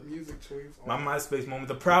 188. But Music Choice. my MySpace moment,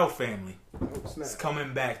 the Proud Family Oh, is snap.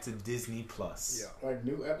 coming back to Disney Plus. Yeah. Like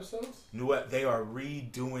new episodes? They are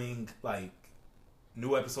redoing like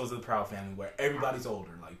new episodes of the Proud Family where everybody's older.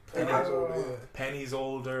 Like Everybody's older, yeah. Penny's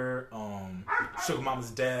older. Sugar Mama's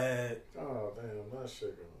dead. Oh damn, not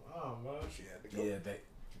sugar. Oh man, She had to go.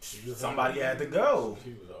 Yeah, somebody had to go.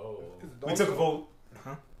 She was old. Is the We dog took a still- vote.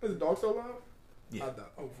 Huh? Is the dog still alive? Yeah. I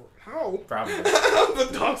doubt- Oh, how? Probably. The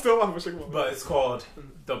dog still alive. Sugar Mama. But it's called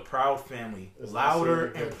The Proud Family. It's Louder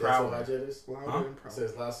Louder and Prouder. Louder Huh? and It proud.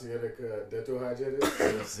 says La Cienega Dentro Hygienist.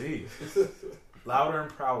 Let's see. Louder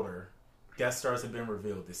and Prouder. Guest stars have been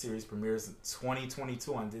revealed. The series premieres in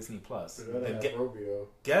 2022 on Disney Plus. They better The have Robio.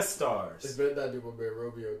 guest They stars. better not do my man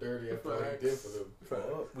Robio dirty after what he did for them.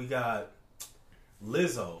 Oh, we got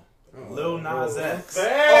Lizzo, Oh, Lil Nas X. Oh,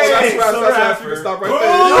 that's Chance right. the That's right. You Rapper. can stop right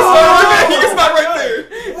Oh! there. You can stop right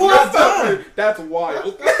there. You What? can stop right there. That's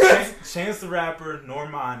wild. Chance the Rapper,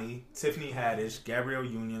 Normani, Tiffany Haddish, Gabrielle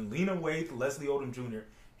Union, Lena Waithe, Leslie Odom Jr.,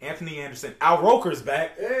 Anthony Anderson, Al Roker's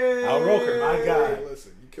back, Hey! Al Roker, my guy,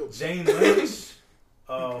 Listen, you killed Jane Lynch,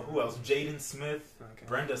 who else? Jaden Smith, Okay.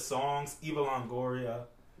 Brenda Songs, Eva Longoria,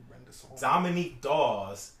 Brenda Song. Dominique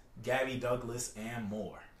Dawes, Gabby Douglas, and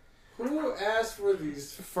more. Who asked for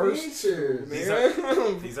these First features? These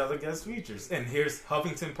man. These are the guest features. And here's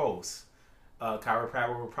Huffington Post. Kyra Pratt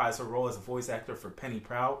will reprise her role as a voice actor for Penny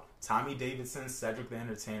Proud. Tommy Davidson, Cedric the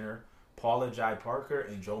Entertainer, Paula Jai Parker,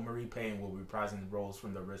 and Jo Marie Payton will be reprising the roles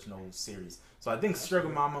from the original series. So I think Sugar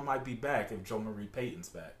Mama might be back if Jo Marie Payton's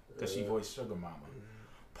back. Because she voiced Sugar Mama.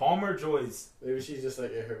 Palmer Joyce. Maybe she's just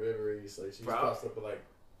like in her memories. Like she's Bro. popped up like,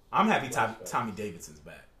 I'm happy Flashbacks. Tommy Davidson's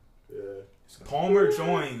back. yeah. Palmer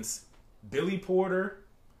joins Billy Porter,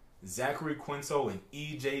 Zachary Quinto, and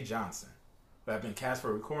E.J. Johnson, who have been cast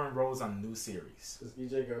for recurring roles on the new series. Is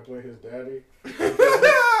EJ gonna play his daddy?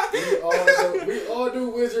 we all knew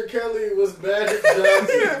Wizard Kelly was Magic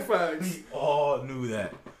Johnson. Yeah, facts. We all knew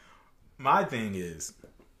that. My thing is,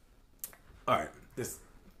 all right, this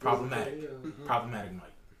problematic night.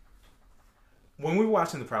 When we were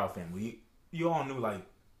watching The Proud Family, you all knew like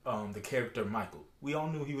the character Michael. We all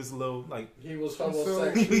knew he was a little like He was So-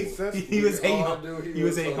 homosexual. he was We all knew he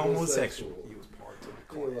was a homosexual. He was part of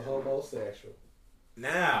the He was a homosexual.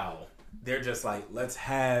 Now they're just like, let's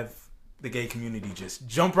have the gay community just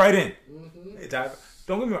jump right in.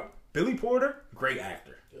 Don't get me wrong. Billy Porter, great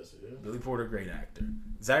actor. Yes, it is. Billy Porter, great actor.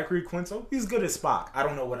 Zachary Quinto, he's good as Spock. I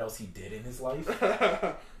don't know what else he did in his life.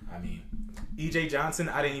 I mean, E.J. Johnson,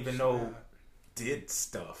 I didn't even know did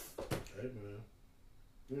stuff. Hey man,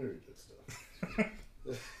 you know you did stuff.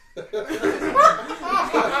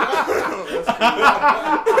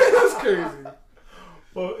 That's crazy.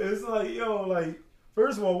 But it's like, yo, like,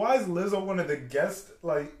 first of all, why is Lizzo one of the guests?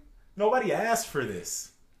 Like, nobody asked for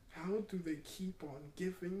this. How do they keep on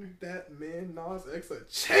giving that man Nas X a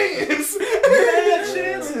chance? Mad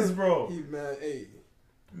chances, bro. He mad, hey.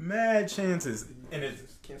 Mad chances. And it's,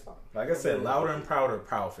 Just can't stop. like I said, Louder and Prouder,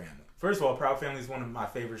 Proud Family. First of all, Proud Family is one of my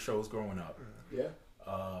favorite shows growing up. Yeah.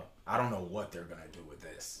 I don't know what they're gonna do with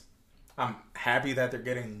this. I'm happy that they're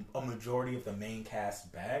getting a majority of the main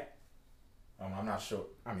cast back. I'm not sure.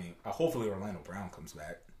 I mean, hopefully Orlando Brown comes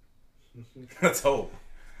back. Let's hope.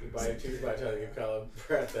 You might try to get Colin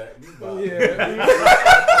Pratt that. Yeah.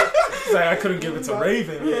 It's like I couldn't give it to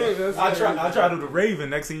Raven. Yeah, I tried to do the Raven.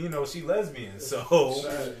 Next thing you know, she lesbian. So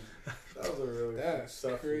That was a really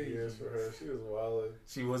tough few years for her. She was wilding.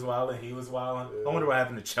 she was wilding. He was wilding. Yeah. I wonder what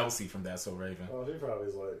happened to Chelsea from That's So Raven. Oh, she probably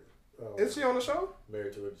is like. Is she on the show?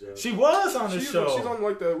 Married to a judge. She was on the She's show. She's on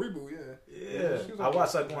like the reboot, yeah. Yeah, She was I on-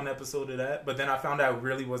 watched like one episode of that, but then I found out it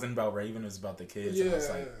really wasn't about Raven. It was about the kids. Yeah. And I was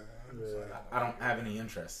like, Yeah. I don't have any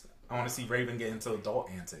interest. I want to see Raven get into adult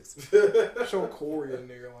antics. Show Corey in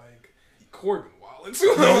there, like Corey been wilding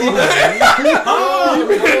too. No, he I Wow. don't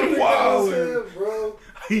think that was him, bro.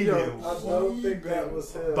 He Yo, did. I don't think that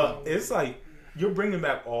was him. But it's like you're bringing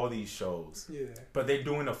back all these shows, Yeah. but they're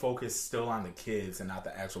doing the focus still on the kids and not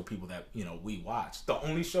the actual people that we watch. The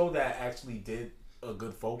only show that actually did a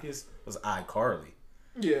good focus was iCarly.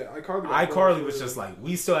 Yeah, iCarly. iCarly was just like,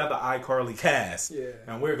 we still have the iCarly cast, Yeah.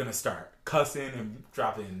 and we're gonna start cussing and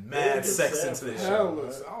dropping They mad did sex Sam into this for show. Hell, I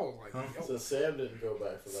was like, Huh? So Sam didn't go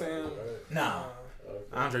back for that. Sam. one, right? Nah, Okay.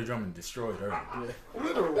 Andre Drummond destroyed her. Yeah.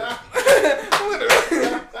 literally.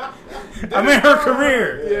 I mean, her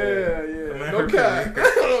career. Yeah, yeah. Man, No her cap.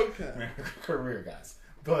 No cap. Man, her career, guys.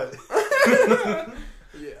 But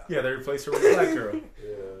Yeah. yeah, they replaced her with a black girl.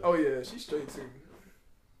 Yeah. Oh yeah, she's straight too.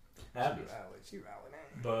 Abby. She valid.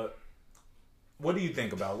 But what do you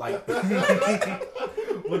think about like?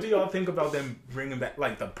 What do y'all think about them bringing back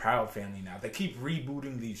like the Proud Family now? They keep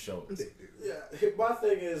rebooting these shows. Yeah, my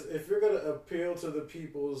thing is, if you're gonna appeal to the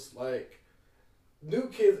people's like, new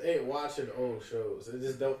kids ain't watching old shows. They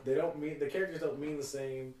just don't. They don't mean the characters don't mean the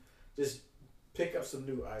same. Just pick up some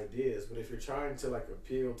new ideas. But if you're trying to like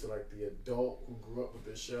appeal to like the adult who grew up with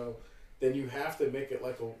this show, then you have to make it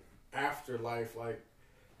like a afterlife. Like,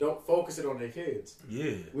 don't focus it on their kids.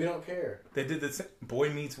 Yeah, We don't care. they did the Boy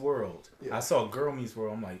Meets World. Yeah. I saw Girl Meets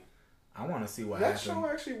World. I'm like, I want to see what That happened. show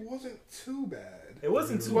actually wasn't too bad. It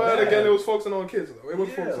wasn't too But bad. again, it was focusing on kids though. It was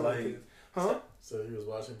Yeah, focusing like- on kids. Huh? So you was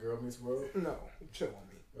watching Girl Meets World. No, chill on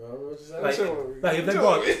me. What you say? Like, Chill on me. like if they Chill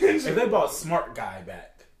brought on me. if they brought Smart Guy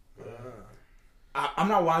back, Uh-huh. I'm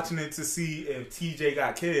not watching it to see if TJ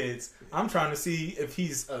got kids. I'm trying to see if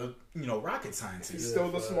he's a rocket He's scientist.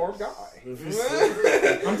 still the smart guy.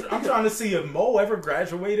 I'm trying to see if Mo ever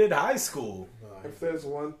graduated high school. If there's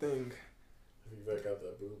one thing, If you back out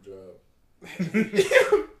that boob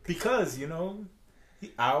job. Because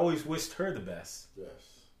I always wished her the best. Yes.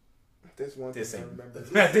 there's one thing Did say, I remember.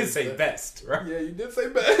 I did say best, right? Yeah, you did say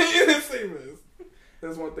best. You did say best.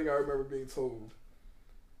 There's one thing I remember being told.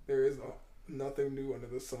 There is nothing new under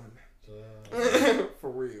the sun. For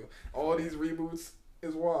real. All these reboots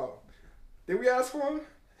is wild. Did we ask for them?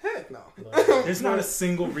 Heck no. There's not a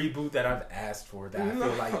single reboot that I've asked for that I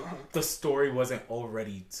feel like the story wasn't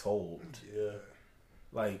already told. Yeah.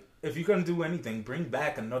 Like, if you're gonna do anything, bring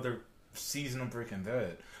back another season of Breaking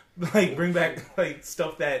Bad. Like, bring back like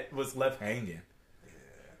stuff that was left hanging.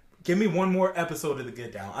 Give me one more episode of The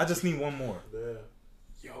Get Down. I just need one more. Yeah.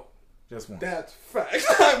 Yo, Just one. that's facts.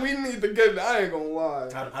 We need to get. I ain't gonna lie.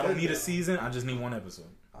 I don't need a season. I just need one episode.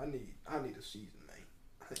 I need a season,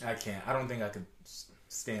 man. I can't. I don't think I could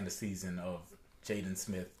stand a season of Jaden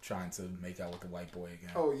Smith trying to make out with the white boy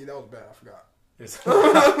again. Oh yeah, that was bad. I forgot. It's-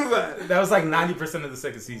 that that was like 90% of the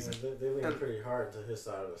second season. They lean pretty hard to his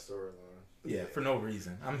side of the storyline. Yeah, for no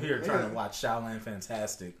reason. I'm here trying to watch Shaolin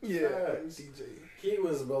Fantastic. Yeah, Facts. DJ. He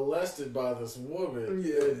was molested by this woman.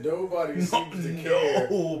 Yeah. And nobody seems to care.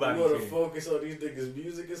 Nobody You want to cares. focus on these niggas'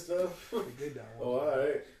 music and stuff? We did that Oh, one.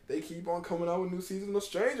 alright. They keep on coming out with new seasons of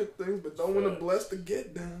Stranger Things, but don't want to Facts. bless the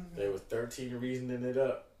Get Down. There was 13 reasoning it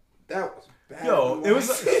up. That was bad. Yo, it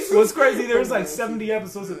was crazy. There was like 70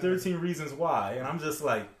 episodes of 13 Reasons Why, and I'm just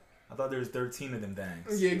like, I thought there was 13 of them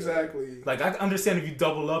things. Yeah, exactly. Like, I understand if you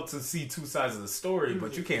double up to see two sides of the story,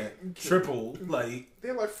 but you can't triple. Like, They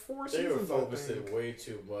had like 4 They were seasons. I focusing think. way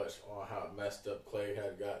too much on how messed up Clay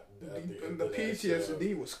had gotten at the end The of that show.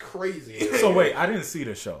 PTSD was crazy. so wait, I didn't see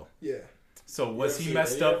the show. Yeah. So was You he ever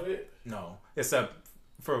messed seen any up? of it? No, except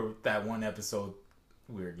for that one episode.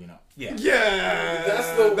 Weird, Yeah. Yeah.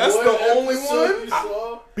 That's the one only episode one. you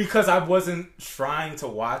saw? Because I wasn't trying to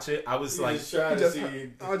watch it. I was You like, just trying to Just-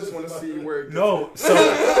 see. I just want to see where. It gets. no.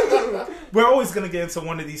 So we're always gonna get into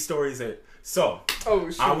one of these stories. So Oh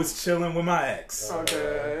shit. I was chilling with my ex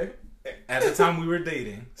Okay. at the time we were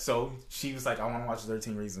dating. So she was like, "I want to watch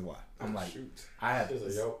 13 Reasons Why." I'm like, Shoot. I have. She's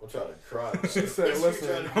like, yo, I'm trying to cry. She said,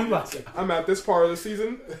 "Listen, I'm like, I'm at this part of the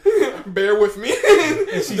season. Bear with me."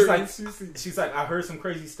 and she's During like, CC. she's like, I heard some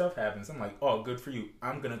crazy stuff happens. I'm like, oh, good for you.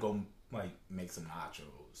 I'm gonna go like make some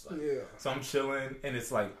nachos. Like, Yeah. So I'm chilling, and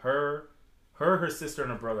it's like her her sister,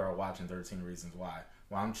 and her brother are watching 13 Reasons Why.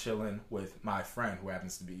 While I'm chilling with my friend, who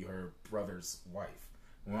happens to be her brother's wife.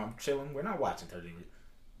 When I'm chilling, we're not watching 13 Reasons.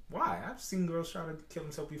 Why? I've seen girls try to kill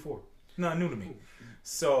themselves before. Nothing new to me.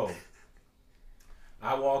 So,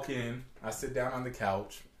 I walk in, I sit down on the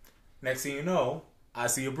couch. Next thing you know, I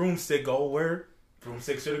see a broomstick go where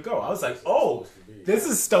broomstick should have go. I was like, oh, this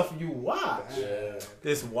is stuff you watch. Yeah.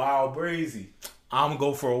 This wild brazy. I'm gonna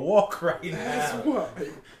go for a walk right That's now. why.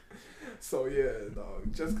 So yeah,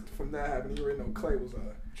 dog. Just from that happening, you already know Clay was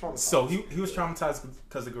traumatized. So he was traumatized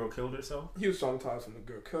because the girl killed herself? He was traumatized when the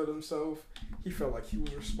girl killed himself. He felt like he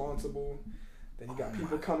was responsible. Then he got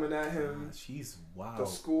people coming at him. Gosh, he's wild. The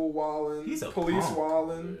school walling. He's a police punk.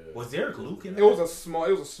 walling. Yeah. Was Derek Luke in It there? was a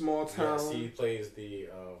small town. Yes, he plays the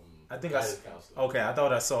I think guidance counselor. Okay, I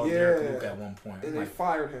thought I saw Yeah. Derek Luke at one point. And they Like,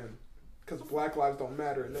 fired him because Black lives don't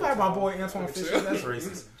matter. in their fire my town. boy Antoine Fisher. That's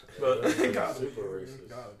racist. But That's Gotta be super racist. racist.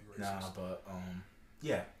 Gotta be racist. nah, but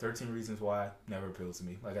yeah, 13 Reasons Why never appealed to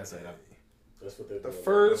me. Like I said, That's what they're The doing.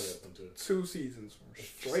 first 2 seasons were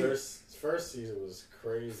straight. First season was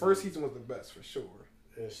crazy. First season was the best for sure.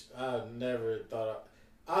 I never thought.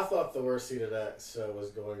 I thought the worst scene of that show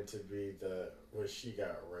was going to be where she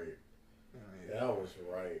got raped. And I was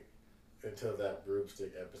right until that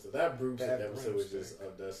broomstick episode. That broomstick episode was just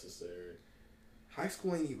unnecessary. High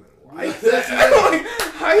school ain't even right. That's Like,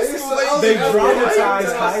 high school ain't they Every dramatized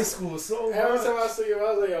time high school so Every much. time I see him, I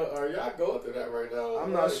was like, "Yo, are y'all going through that right now?"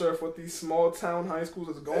 I'm not Like, sure if what these small town high schools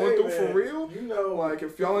is going hey, through man, for real. You know, Like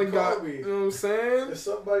if y'all ain't got, call me. you know what I'm saying? If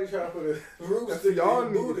somebody trying to put a broomstick If y'all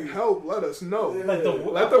in your need booty, help, let us know. Yeah. Like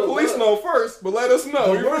Let the police know first, but let us know.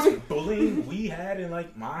 The You know what I mean? worst bullying we had in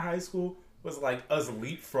like my high school was like us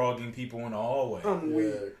leapfrogging people in the hallway. I'm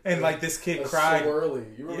weak. And like this kid A cried.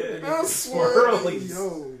 Swirly. You remember Yeah. that? I'm Swirlies. swirly,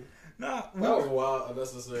 yo. Nah, we That was were- wild,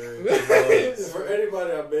 unnecessary. For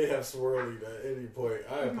anybody I may have swirled at any point,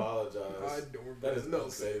 I apologize. I don't That is know.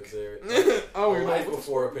 unnecessary. I don't even know Life what's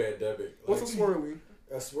before a pandemic. What's a Like, swirly?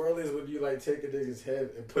 a swirly is when you like take a nigga's head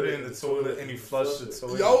and put it in the toilet and you flush the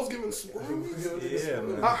toilet. Y'all was giving swirlies? Yeah,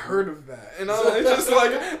 man. I heard of that, and it's just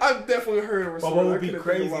like I've definitely heard of a But swirly. what I would be couldn't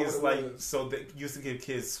think crazy of is what it like, was. so they used to give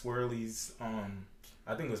kids swirlies.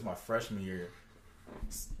 I think it was my freshman year.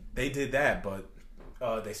 They did that, but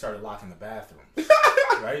they started locking the bathroom,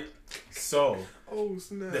 right? So Oh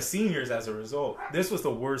snap! the seniors, as a result, this was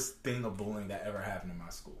the worst thing of bullying that ever happened in my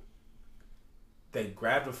school. They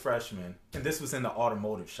grabbed a freshman, and this was in the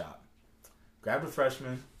automotive shop. Grabbed a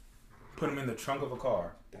freshman, put him in the trunk of a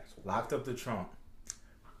car, locked up the trunk,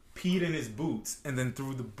 peed in his boots, and then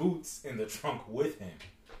threw the boots in the trunk with him.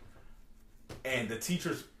 And the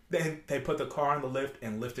teachers, then they put the car on the lift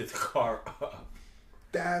and lifted the car up.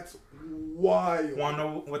 That's wild. Want to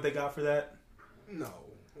know what they got for that? No,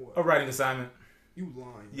 what? A writing assignment. You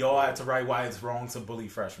lying? Y'all had to write why it's wrong to bully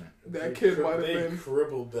freshmen. That kid might have They been.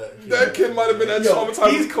 crippled that. That kid might have been that Yo,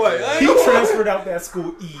 traumatized as Clay. I ain't He gonna lie. transferred out that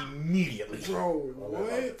school immediately. Bro,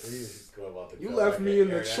 what? You You left me in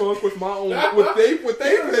the trunk with my own with they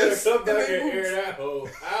piss. Come back they and air boots. that hole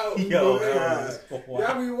out. Yo, man. wow.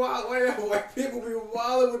 Y'all be wild. White people be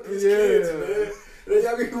wilding with these Yeah. kids, man. Then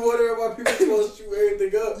y'all be wondering why people supposed to shoot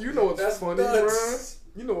everything up. You know what's That's funny, nuts.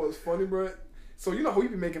 bruh? You know what's funny, bruh? So you know how we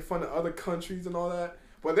be making fun of other countries and all that?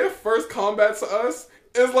 But their first combat to us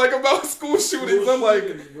is like about school shootings. I'm like,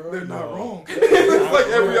 they're not wrong. It's like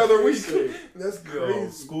every other week. That's Yo,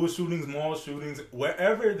 crazy. school shootings, mall shootings,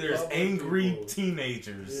 wherever there's Public angry people.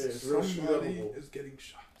 teenagers, It's real Somebody shootable. is getting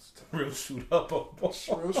shots. real shoot up. Real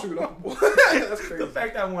shoot up. That's crazy. The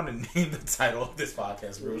fact that I want to name the title of this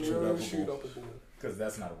podcast, Real Real Shoot shoot Up, up a bull. because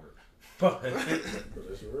that's not a word. But But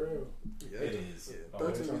it's real. Yeah. it is. Yeah, Oh,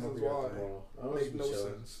 13 Every time I reasons forget why. tomorrow, I Make must be no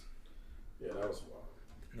chilling. sense. Yeah, that was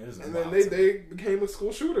wild. it is a And wild then time. they became a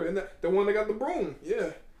school shooter, and the one that got the broom,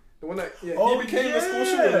 yeah, the one that Oh, he became a school yeah.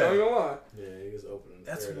 shooter. I ain't gonna lie, Yeah, he was opening.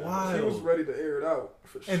 That's air down. wild. he was ready to air it out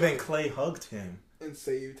for sure. And then Clay hugged him, and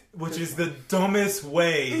saved, which his is the dumbest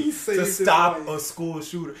way He saved to his stop life. a school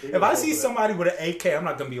shooter. He If was I over see that. somebody with an AK, I'm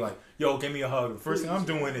not gonna be like, "Yo, give me a hug." The first thing I'm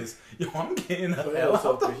doing is, "Yo, I'm getting the But hell that was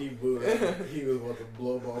out the." something he blew out. He was about to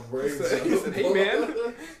blow my He brains said, out. he said,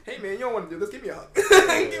 hey man, you don't want to do this. Give me a hug. Give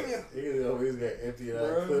me a hug. He's gonna empty that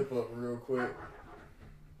Bruh. clip up real quick.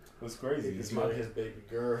 What's crazy He is can his baby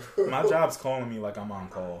girl. my job's calling me like I'm on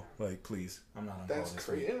call. Like, please, I'm not on That's call this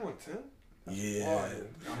crazy. week. Anyone, Tim? Yeah,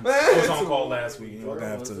 Man, I was on call last week. You're gonna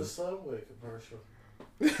have What's the to. Subway commercial?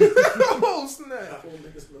 Oh snap! That's when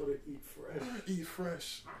niggas know to eat fresh. Eat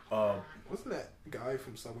fresh. Wasn't that guy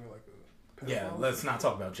from somewhere like a? Yeah, pedophile? let's not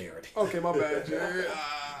talk about Jared. Okay, my bad, Jared.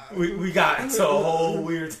 Ah. We got into a whole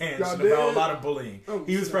weird tangent Y'all about did? a lot of bullying. Oh,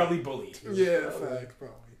 He was snap. probably bullied. Yeah, fact,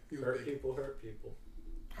 probably. He was Hurt big. people, hurt people.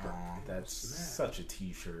 Oh, that's such a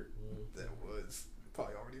T-shirt. That was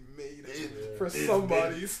probably already made Yeah. for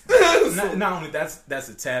somebody's. Not only that's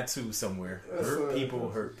a tattoo somewhere. That's Hurt a- people,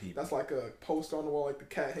 hurt people. That's like a poster on the wall, like the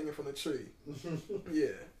cat hanging from the tree. Yeah.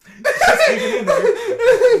 Just hanging in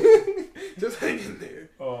there. Just hanging there.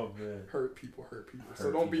 Oh man, Hurt people, hurt people. So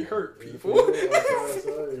Hurt don't be people. hurt, Yeah, people.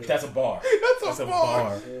 that's that's a bar. That's a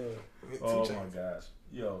bar. Yeah. Oh my gosh,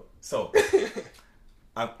 yo. So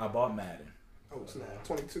I bought Madden Oh snap!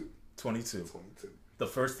 22. 22. 22. The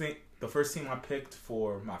first team I picked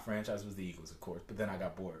for my franchise was the Eagles, of course. But then I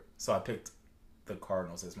got bored, so I picked the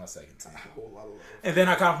Cardinals as my second team. A whole lot of love. And then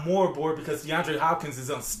I got more bored because DeAndre Hopkins is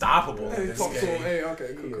unstoppable in Hey, this talk to him. game. Hey,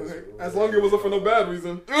 okay, cool, cool. He Hey, is as long as it wasn't for no bad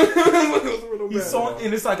reason. As long as it wasn't for no He's bad so, reason.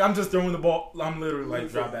 and it's like I'm just throwing the ball. I'm literally like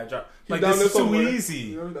drop back, drop. He Like down this there is too somewhere. easy.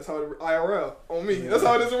 You know, that's how it, IRL on me. That's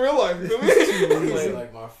how it is in real life. You feel I me? played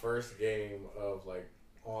like my first game of like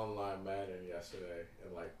online Madden yesterday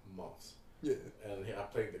in like months. Yeah. And I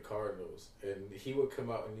played the Cardinals, and he would come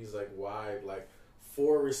out and he's like wide, like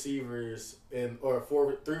 3 receivers in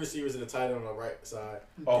the tight end on the right side.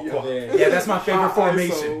 Oh, Yeah. cool. Yeah, that's my favorite Hot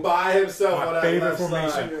formation. ISO. By himself My on that favorite left formation.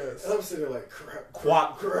 side. Yes. And I'm sitting there like, crap.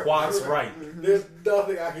 Quad's right. There's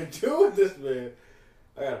nothing I can do with this man.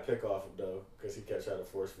 I got to pick off him though, because he kept trying to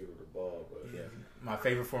force feed him the ball. But Yeah, my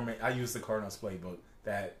favorite formation. I use the Cardinals playbook.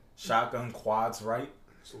 That shotgun quads right.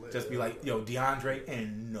 Just be like, yo, DeAndre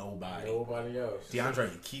and nobody. nobody else.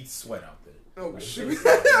 DeAndre and Keith Sweat out there. Oh, Like, shoot.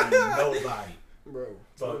 nobody. Bro.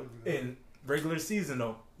 But in regular season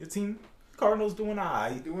though, your team Cardinals doing we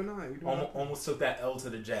alright. doing all right. We doing all right. Almost took that L to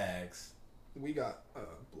the Jags. We got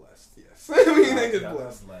blessed, yes. we didn't get That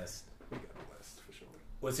was blessed. blessed. We got blessed, for sure.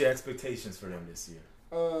 What's your expectations for them this year?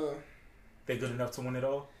 They good enough to win it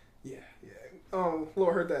all? Yeah.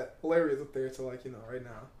 Lord heard that Larry is up there to like, right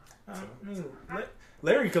now. I mean,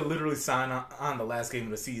 Larry could literally sign on the last game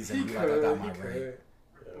of the season and be like, I got my ring.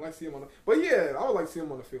 I'd like to see him on the but yeah, I would like to see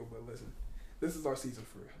him on the field, but listen, this is our season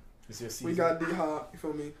for real. It's your season. We got D-Hop, you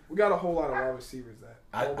feel me? We got a whole lot of wide receivers that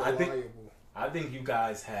are I think- reliable. I think you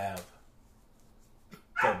guys have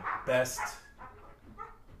the best.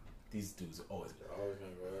 These dudes are always. They're always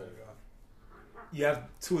gonna go ahead. You have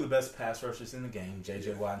two of the best pass rushers in the game,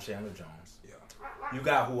 J.J. Watt and Chandler Jones. Yeah. You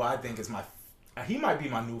got who I think is he might be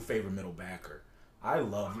my new favorite middle backer. I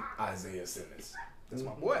love Isaiah Simmons. That's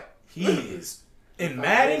my boy. He is in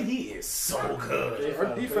Madden. He is so good.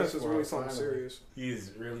 Our defense is really something serious. He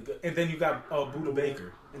is really good. And then you got Buda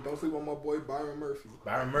Baker, And don't sleep on my boy Byron Murphy.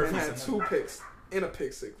 Byron Man Murphy. had 2 picks and a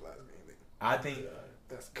pick 6 last game. I think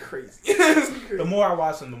That's crazy. That's crazy. the more I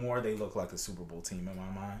watch them, the more they look like a Super Bowl team in my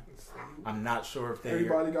mind. I'm not sure if they're.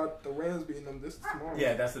 Everybody got the Rams beating them this tomorrow.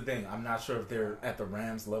 Yeah, that's the thing. I'm not sure if they're at the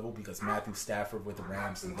Rams level because Matthew Stafford with the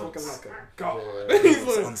Rams I'm looks, talking like a god. Yeah. He's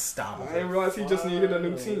looks like, unstoppable. I didn't realize he just needed a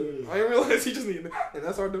new team. I didn't realize he just needed, and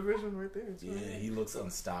that's our division right there. It's Yeah, he looks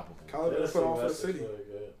unstoppable. Kyler better put on for the city. Really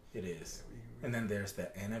good. It is. And then there's the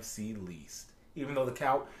NFC least. Even though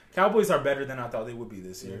the Cowboys are better than I thought they would be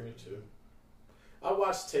this year. Me too. I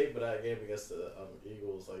watched tape of that game against the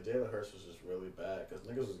Eagles. Like Jalen Hurts was just really bad because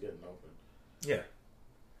niggas was getting open. Yeah.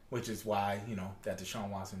 Which is why, that Deshaun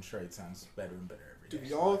Watson trade sounds better and better every Do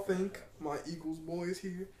day. y'all think my Eagles boys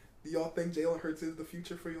here? Do y'all think Jalen Hurts is the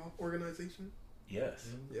future for y'all organization? Yes.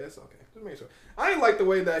 Yes, okay. Just make sure. I ain't like the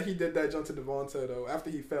way that he did that jump to Devonta though.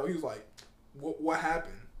 After he fell, he was like, "What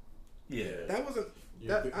happened?" Yeah. That wasn't. You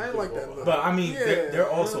That think- I ain't you like think that. what- Look. But I mean, Yeah, they're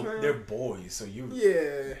also uh-huh. they're boys, so you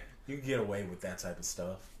Yeah. get away with that type of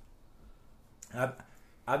stuff.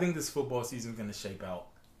 I think this football season is going to shape out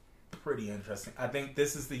pretty interesting. I think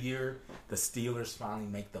this is the year the Steelers finally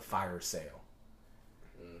make the fire sale.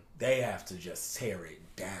 They have to just tear it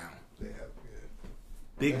down. They have. Yeah.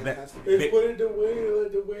 Big That bet. has to be- They put it the way,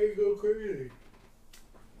 let the way go crazy.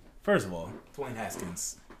 First of all, Dwayne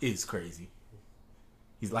Haskins is crazy.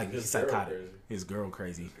 He's like he's His girl psychotic. crazy. His girl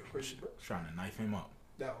crazy. Crazy, bro. Trying to knife him up.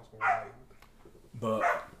 That was wild. But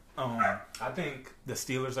I think the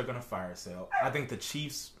Steelers are going to fire sale. I think the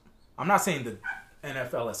Chiefs. I'm not saying the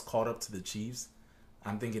NFL has caught up to the Chiefs.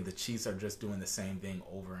 I'm thinking the Chiefs are just doing the same thing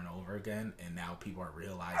over and over again, and now people are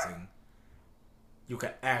realizing you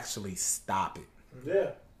can actually stop it.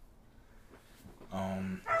 Yeah.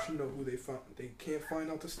 But you know who they can't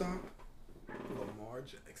find out to stop? Lamar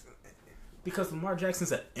Jackson. Because Lamar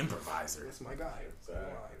Jackson's an improviser. That's my guy.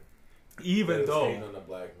 Exactly. Even It's though hating on the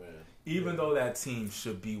black man. Even though that team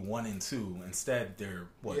should be 1-2, instead they're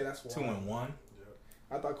Yeah, that's 2-1.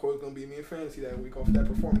 I thought Cole was gonna be me in fantasy that week off that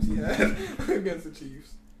performance he had against the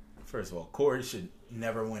Chiefs. First of all, Corey should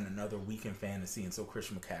never win another week in fantasy until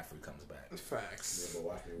Christian McCaffrey comes back. Facts. Yeah, but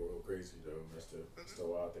watch me go crazy though. That's the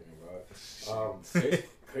wild thing about it. Chase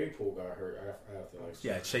Claypool got hurt after like.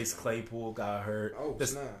 Yeah, Chase Claypool got hurt. Oh,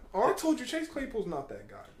 snap. Oh, I told you Chase Claypool's not that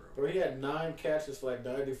guy, bro. Bro, he had 9 catches for like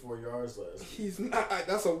 94 yards last. He's not.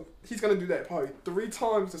 He's gonna do that probably 3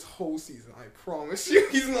 times this whole season. I promise you.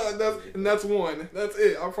 He's not. That's one. That's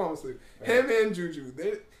it. I promise you. Him and Juju.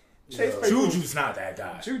 Chase Claypool. Juju's not that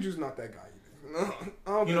guy. Juju's not that guy either. No, I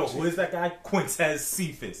don't You know think who is that guy? Quintez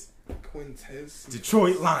Cephas. Quintez Cephas.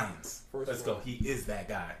 Detroit Lions. First Let's of all, go. He is that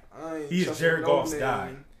guy. I ain't He's trusting Jared no Goff's name.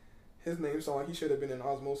 guy. His name sound like he should have been in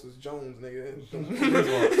Osmosis Jones,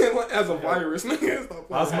 nigga. As a virus, nigga. Stop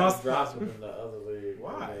playing. Osmosis- Dropped him in the other league.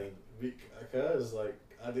 Why? Because like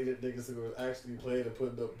I needed niggas who were actually playing and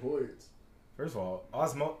putting up points. First of all,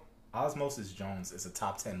 Osmosis Jones is a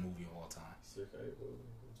top 10 movie of all time. Sick,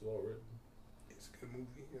 it's well written. It's a good movie.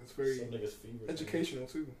 It's Some very niggas fever. educational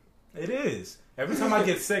too. It is. Every time I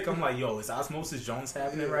get sick, I'm like, yo, is Osmosis Jones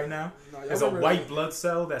happening right now? Nah, y'all There's a remember white that- blood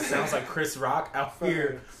cell that sounds like Chris Rock out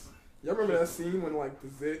here. Facts. Y'all remember that scene when like the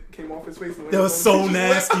zit came off his face? And, like, That was so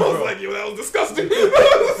nasty, I was bro. like, yo, that was disgusting.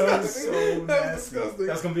 That was so That was nasty. disgusting.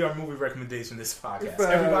 That's gonna be our movie recommendation this podcast. Facts.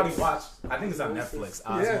 Everybody watch. I think it's on Netflix.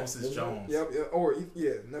 Yeah. Osmosis Jones. Yep. Or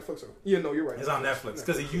yeah, Netflix. Yeah, no, you're right. It's on Netflix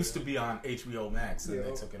because it used to be on HBO Max and Yeah.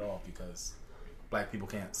 they took it off because black people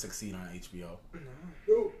can't succeed on HBO.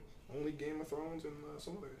 No. Only Game of Thrones and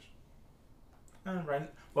some other shit. Right.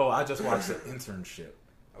 Well, I just watched The Internship.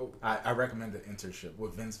 Oh. I recommend The Internship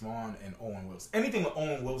with Vince Vaughn and Owen Wilson. Anything with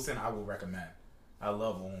Owen Wilson, I will recommend. I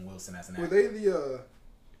love Owen Wilson as an actor.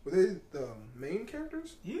 Were they the main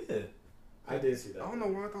characters? Yeah. I did see that. I don't know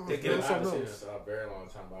why I thought They it get was I something haven't seen else. this in a very long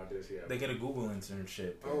time, but I did see that. They get a Google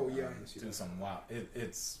internship. Oh, and, yeah, I didn't see do that. some wow. It's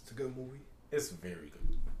It's a good movie. very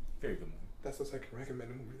good. Very good movie. That's the second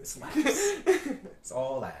recommended movie this It's week. laughs. It's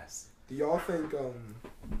all laughs. Do y'all think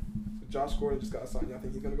Josh Gordon just got signed? Y'all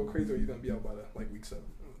think he's gonna go crazy or he's gonna be out by week 7?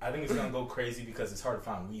 I think it's gonna go crazy because it's hard to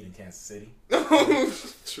find weed in Kansas City.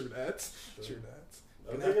 True that. True that.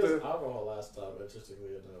 I Gonna think have it was to- alcohol last time, interestingly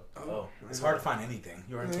enough. Oh, it's hard to find anything.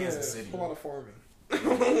 You're in Kansas City. A lot of farming. a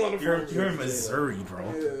lot of You're farming. in Missouri, bro.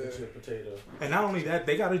 Yeah. Get your potato. And not only that,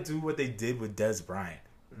 they got to do what they did with Des Bryant.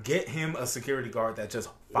 Get him a security guard that just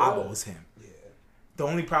follows him. Yeah. The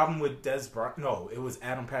only problem with Des Bryant, no, it was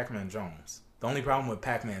Adam Pac-Man Jones. The only problem with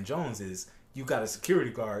Pac-Man Jones is you got a security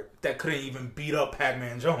guard that couldn't even beat up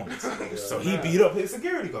Pac-Man Jones. So he beat up his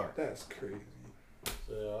security guard. That's crazy.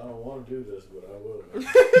 So, I don't want to do this, but I will.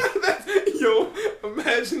 Yo,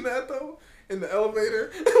 imagine that though in the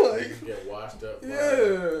elevator. Like, You get washed up.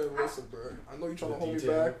 yeah, listen, bro. I know you trying to The hold me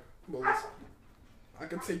detail. back, but listen, I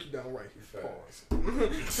can take you down right here. Facts.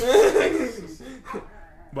 Pause.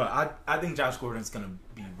 But I think Josh Gordon's going to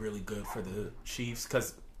be really good for the Chiefs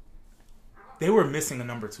because they were missing a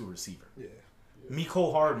number 2 receiver. Yeah.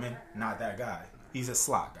 Mecole Hardman, not that guy. He's a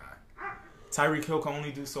slot guy. Tyreek Hill can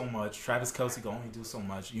only do so much. Travis Kelce can only do so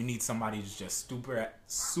much. You need somebody who's just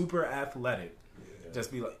super athletic. Yeah.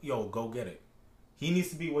 Just be like, yo, go get it. He needs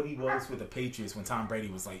to be what he was with the Patriots when Tom Brady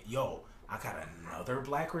was like, yo, I got another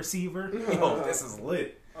black receiver. Yo, this is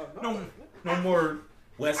lit. No more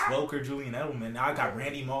Wes Welker, Julian Edelman. Now I got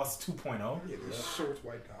Randy Moss 2.0. Yeah, these short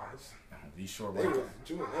white guys. These short They white was guys.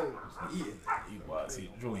 Julian Edelman was eating. He was.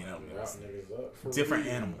 Julian Edelman Wrap was niggas up. For different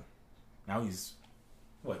real. animal. Now he's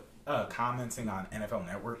commenting on NFL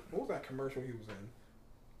Network. What was that commercial he was in?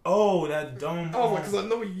 Oh, that dumb. Oh, because I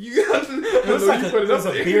know you. I it was know like you it put it was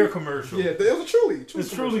up a there. beer commercial. Yeah, it was a Truly.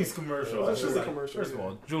 It's Truly's commercial. It was a It's just Truly like, commercial, First of yeah.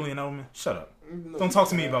 all, Julian Edelman, shut up. No, Don't talk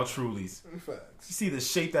to me about Trulies. You Facts. see the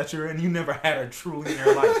shape that you're in. You never had a Truly in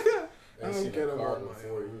your life. I Ain't don't seen get a him card on in my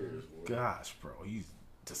 4 years. Boy. Gosh, bro, you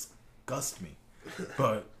disgust me.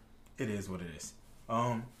 But it is what it is.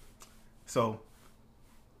 So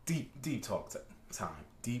deep talk time.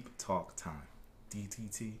 Deep talk time.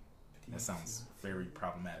 DTT. That sounds very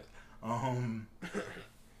problematic. I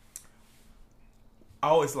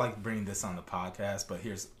always like bringing this on the podcast, but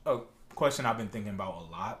here's a question I've been thinking about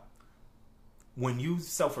a lot. When you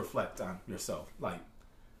self-reflect on yourself, like,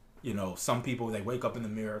 you know, some people, they wake up in the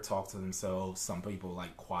mirror, talk to themselves. Some people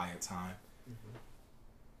like quiet time. Mm-hmm.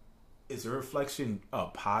 Is a reflection a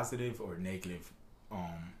positive or negative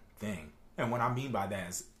thing? And what I mean by that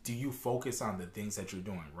is, do you focus on the things that you're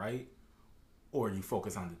doing right, or you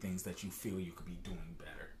focus on the things that you feel you could be doing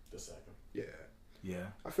better? The second. Yeah. Yeah.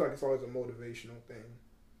 I feel like it's always a motivational thing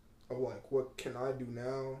of like, what can I do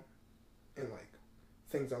now, and like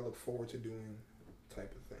things I look forward to doing,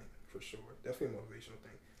 type of thing for sure. Definitely a motivational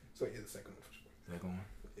thing. So yeah, the second one for sure. Second one.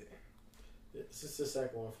 Yeah. It's just the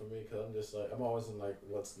second one for me because I'm just like I'm always in like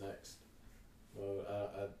what's next. Well,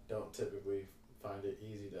 I don't typically find it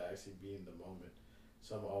easy to actually be in the moment,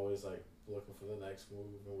 so I'm always like looking for the next move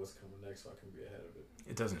and what's coming next so I can be ahead of it.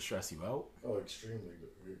 It doesn't stress you out. Oh, extremely,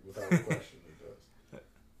 without question, it does.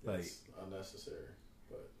 Like It's unnecessary,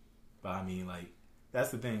 but I mean, like that's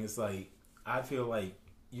the thing. It's like I feel like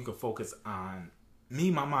you could focus on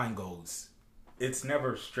me. My mind goes. It's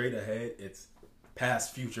never straight ahead. It's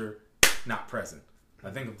past, future, not present. I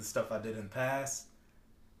think of the stuff I did in the past.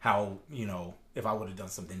 How, you know, if I would have done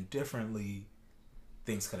something differently,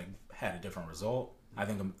 things could have had a different result. I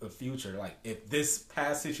think of the future, like if this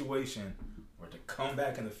past situation were to come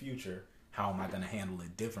back in the future, how am I going to handle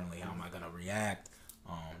it differently? How am I going to react?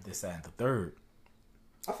 This, that, and the third.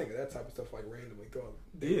 I think of that type of stuff like randomly throughout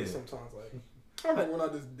the Yeah. day sometimes. Like I remember when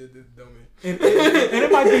I just did this dummy. And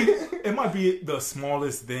it might be the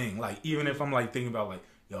smallest thing. Like even if I'm like thinking about like,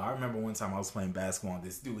 yo, I remember one time I was playing basketball and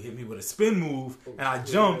this dude hit me with a spin move and I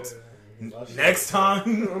jumped. Next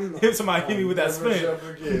time, if somebody hit me with that spin,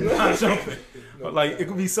 I'm not jumping. But like, it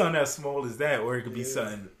could be something as small as that, or it could be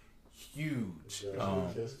something huge.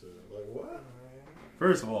 like what?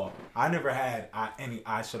 First of all, I never had any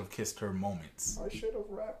I should have kissed her moments. I should have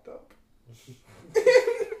wrapped up.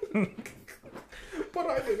 But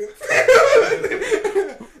I didn't.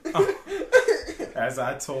 As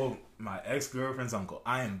I told my ex-girlfriend's uncle,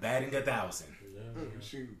 I am batting 1,000.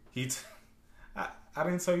 Shoot. I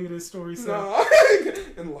didn't tell you this story, so. Nah.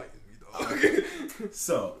 Enlighten me, dog.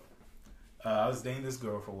 So, I was dating this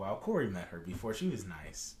girl for a while. Corey met her before. She was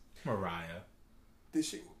nice. Mariah. Did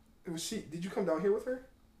you come down here with her?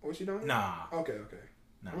 Or was she down here? Nah. Okay.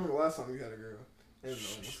 Nah. I remember last time you had a girl.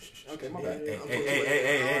 Okay, my bad. Hey.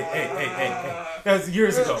 That's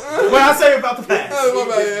years ago. What I say about the past? My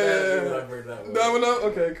bad. No.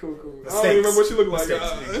 Okay, cool. I don't even remember what she looked like.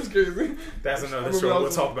 That's crazy. That's another story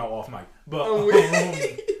we'll talk about off mic. But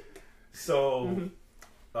so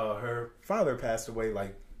her father passed away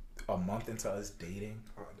like a month into us dating.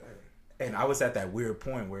 Oh, dang. And I was at that weird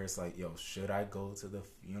point where it's like, yo, should I go to the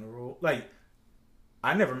funeral? Like,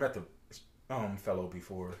 I never met the fellow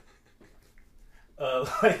before.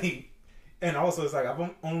 And also it's like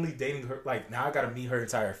I'm only dating her. Like now I got to meet her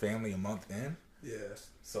entire family a month in. Yes.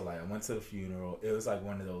 So like I went to the funeral. It was like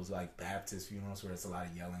one of those like Baptist funerals where it's a lot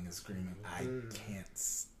of yelling and screaming. I can't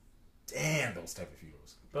stand those type of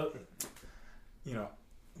funerals. But you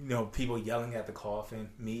know, people yelling at the coffin.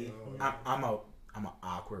 Me, I'm an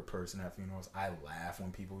awkward person at funerals. I laugh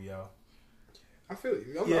when people yell. I feel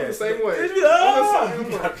you. I'm the same way. I'm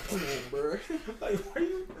I'm like, come on, bro. Like, why are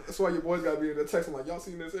you? That's why your boys gotta be in the text. I'm like, y'all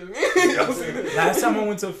seen this? Y'all seen this? Last time I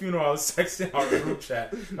went to a funeral, I was texting our group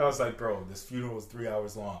chat. I was like, bro, this funeral was 3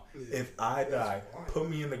 hours long. Yeah. If I die, put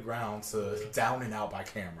me in the ground to Down and Out by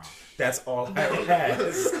Cameron. That's all I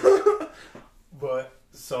has. But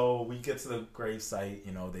so we get to the gravesite,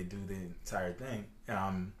 you know, they do the entire thing, and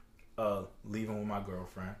I'm leaving with my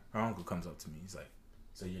girlfriend. Her uncle comes up to me. He's like,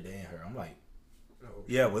 so you're dating her? I'm like,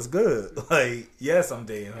 yeah, what's good? Like, yes, I'm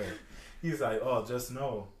dating her. He's like, oh, just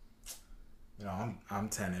know, you know, I'm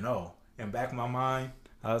 10-0. And back in my mind,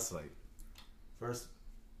 I was like, first,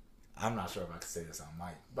 I'm not sure if I can say this on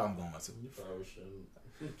mic, but I'm going to. You probably shouldn't.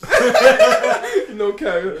 You know,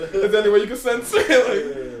 Kevin, is there any way you can censor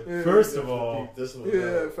it? Like, First of all,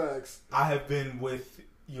 yeah, facts. I have been with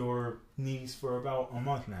your niece for about a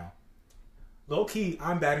month now. Low key,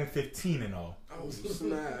 I'm batting 15-0. Oh,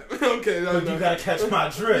 snap. Okay. But you gotta catch my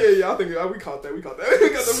drift. Yeah, I think we caught that. We got that.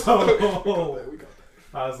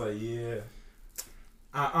 I was like, yeah,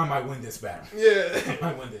 I might win this battle. Yeah. I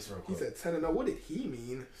might win this real He quick. said 10-0. What did he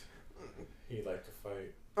mean? He liked to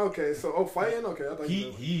fight. Okay, so fighting. Okay, I thought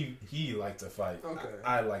He liked to fight. Okay.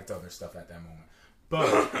 I liked other stuff at that moment,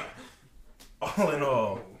 but all in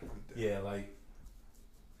all, yeah, like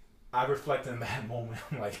I reflect in that moment.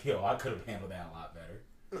 I'm like, yo, I could have handled that a lot better.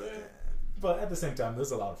 But at the same time, it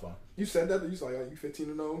was a lot of fun. You said that? You was like, are you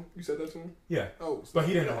 15-0? You said that to him? Yeah. Oh, but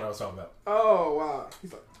he didn't know what I was talking about. Oh, wow.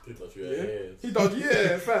 He's like, He thought you had heads. He thought,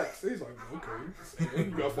 yeah, facts. He's like, okay, you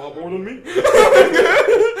got 5 more than me.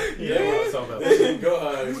 Yeah, what I was talking about. They didn't go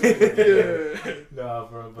high. Yeah. Nah,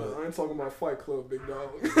 bro, but I ain't talking about Fight Club, big dog.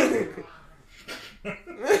 I'm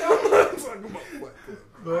not talking about Fight Club.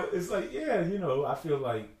 But it's like, yeah, you know, I feel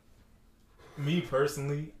like me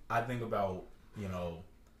personally, I think about, you know,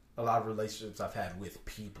 a lot of relationships I've had with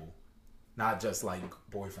people, not just like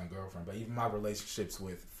boyfriend, girlfriend, but even my relationships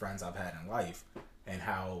with friends I've had in life, and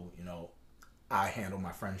how, you know, I handle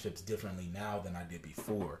my friendships differently now than I did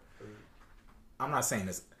before. I'm not saying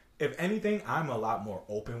this. If anything, I'm a lot more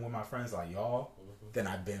open with my friends, like y'all. than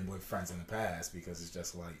I've been with friends in the past because it's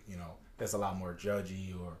just like, you know, there's a lot more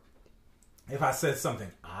judgy, or if I said something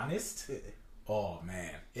honest, oh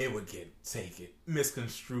man, it would get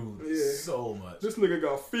misconstrued so much. This nigga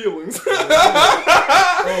got feelings.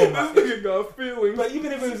 Oh This nigga got feelings. But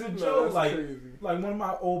even if it was a joke, that's crazy. like one of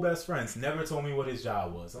my old best friends never told me what his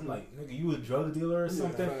job was. I'm like, nigga, you a drug dealer or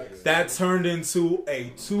something? facts. That turned into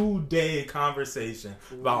a 2-day conversation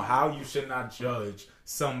about how you should not judge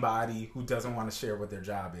somebody who doesn't want to share what their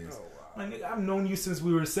job is. Oh, wow. Like, nigga, I've known you since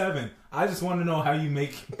we were 7. I just want to know how you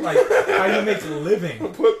make a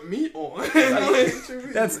living. Put meat on.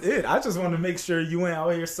 That's it. I just want to make sure you ain't out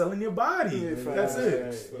here selling your body. Yeah, That's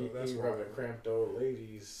it. So that's He why. rubbing cramped old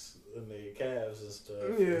ladies in their calves and stuff.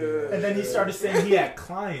 Yeah. And then he started saying he had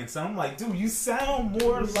clients. I'm like, dude, you sound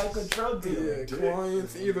more like a drug dealer. Yeah,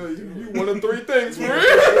 clients, either you one of 3 things, man.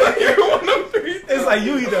 You one of 3 things. It's like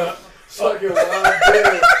you either Fucking wild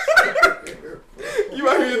bitch. You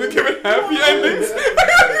out here giving happy endings.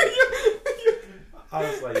 I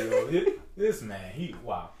was like, yo, this man,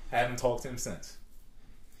 haven't talked to him since.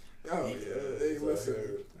 Oh, yeah. Hey,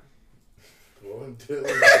 listen.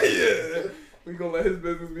 Yeah. We gonna let his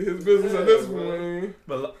business be his business at this point.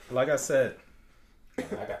 But like I said, I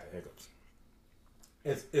got the hiccups.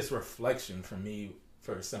 It's reflection for me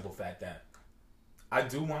for the simple fact that I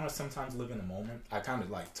do want to sometimes live in the moment. I kind of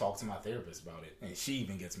like talk to my therapist about it, and she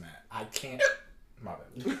even gets mad. I can't. My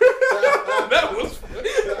bad. That was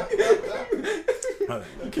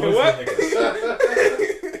What?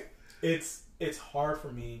 It's hard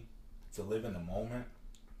for me to live in the moment.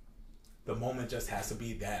 The moment just has to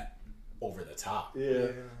be that over the top. Yeah.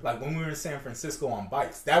 Like when we were in San Francisco on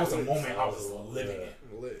bikes, that was a moment I was living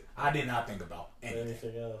in. Lit. I did not think about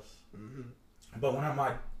anything. else? Mm-hmm. But when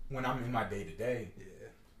I'm in my day to day, Yeah.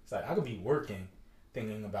 it's like I could be working,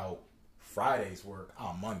 thinking about Friday's work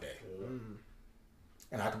on Monday, Mm.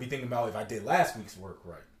 and I could be thinking about if I did last week's work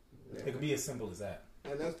right. Yeah. It could be as simple as that.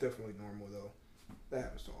 And that's definitely normal, though. That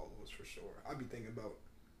happens to all of us for sure. I be thinking about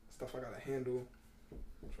stuff I gotta handle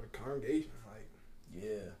for congregation. Like,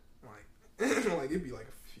 Yeah. like it'd be like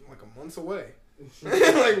a months away.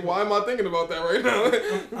 Like, why am I thinking about that right now?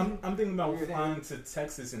 I'm thinking about flying to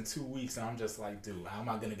Texas in 2 weeks, and I'm just like, dude, how am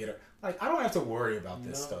I gonna get it? Like, I don't have to worry about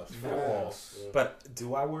this stuff at all. Yeah. But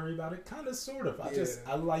do I worry about it? Kind of, sort of.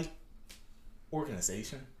 I like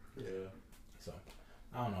organization. Yeah. So,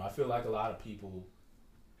 I don't know. I feel like a lot of people,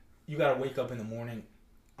 you gotta wake up in the morning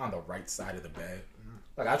on the right side of the bed.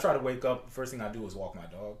 Like, I try to wake up, the first thing I do is walk my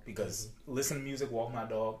dog, because listen to music, walk my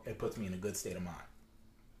dog, it puts me in a good state of mind.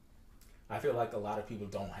 I feel like a lot of people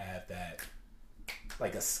don't have that,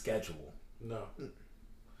 like a schedule. No. And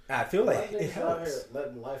I feel like Let it niggas out helps. here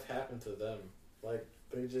letting life happen to them. Like,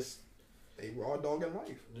 they just... They raw dog in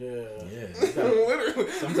life. Yeah. Yeah. You gotta,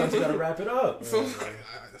 Literally. sometimes you gotta wrap it up. So,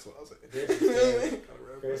 that's what I was saying.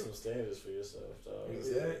 Create some standards for yourself, dog.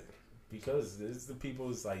 Exactly. Because there's the people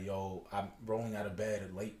who's like, yo, I'm rolling out of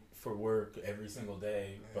bed late for work every single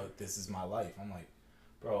day, but this is my life. I'm like,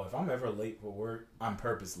 bro, if I'm ever late for work, I'm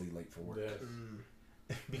purposely late for work.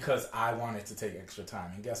 Yeah. Because I wanted to take extra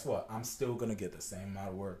time. And guess what? I'm still going to get the same amount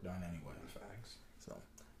of work done anyway. Facts. So,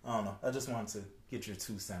 I don't know. I just wanted to get your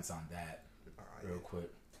 2 cents on that real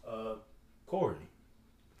quick. Corey,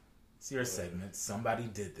 it's your segment. Somebody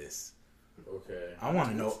did this. Okay. I want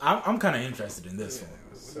to know. I'm kind of interested in this Yeah, one.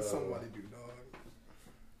 what did somebody do, dog?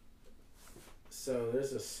 So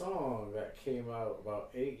there's a song that came out about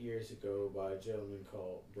 8 years ago by a gentleman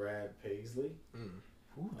called Brad Paisley.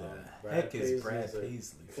 Who the Brad heck is Paisley's Brad a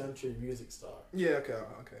Paisley? Country music star. Yeah, okay.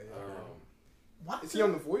 Yeah, What? is he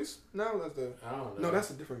on The Voice? No, that's the... I don't know. No, that's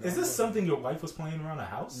a different guy. Is this something your wife was playing around the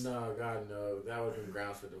house? No, God, no. That would have been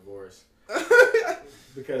grounds for divorce.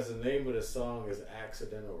 Because the name of the song is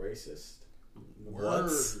Accidental Racist.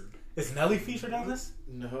 What? Is Nelly featured on this?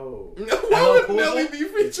 No. No, why would Cool Nelly J? be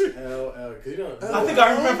featured? LL. Cause you don't I think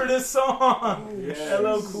I remember this song. Yes.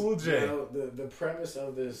 LL Cool J. You know, the premise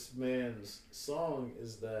of this man's song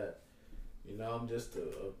is that, you know, I'm just a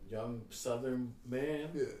young Southern man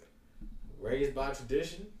Yeah. raised by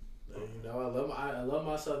tradition. And, you know, I love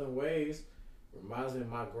my Southern ways. Reminds me of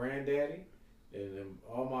my granddaddy, and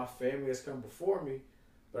all my family has come before me.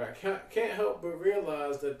 But I can't help but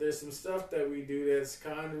realize that there's some stuff that we do that's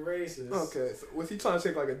kind of racist. Okay, so was he trying to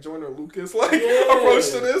take like a Joyner Lucas like Yeah.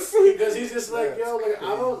 approach to this? Because he's just like, That's yo, like, I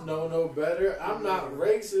crazy. don't know no better. I'm not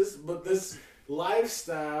racist, but this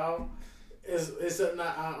lifestyle is something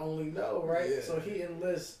I only know, right? Yeah. So he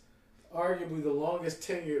enlists arguably the longest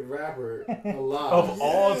tenured rapper alive. Of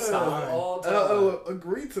all Yeah, time. Of all time. LL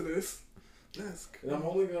agreed to this. That's And I'm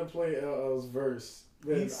crazy. only going to play LL's verse.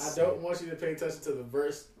 But He's I don't want you to pay attention to the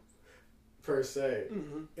verse per se.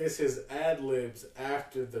 Mm-hmm. It's his ad libs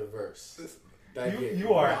after the verse. That get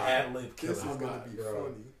You are an wild. ad lib killer. This is gonna be Bro.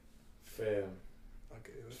 funny. Fam.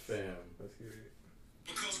 Okay, Fam. let's hear it.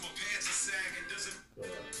 Because my pants are sagging doesn't. Hold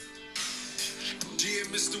Dear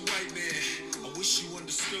Mr. White Man, I wish you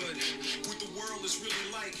understood what the world is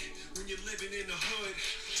really like when you're living in the hood.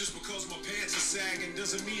 Just because my pants are sagging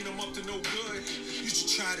doesn't mean I'm up to no good. You should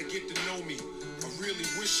try to get to know me. I really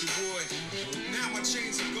wish you would. Now my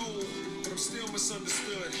chains are gold, but I'm still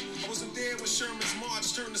misunderstood. I wasn't there when Sherman's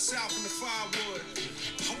march turned the South into firewood.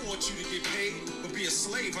 I want you to get paid, but be a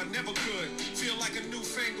slave, I never could. Feel like a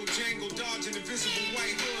newfangled jangle dodging invisible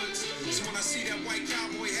white hoods. So when I see that white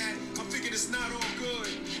cowboy hat, I'm thinking it's not all good.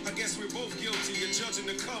 I guess we're both guilty of judging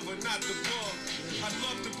the cover, not the book. I'd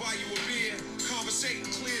love to buy you a beer, conversate and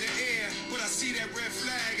clear the air, but I see that red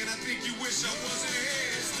flag and I think you wish I wasn't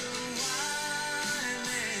here.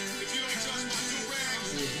 If you don't judge my new rag,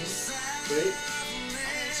 Wait. I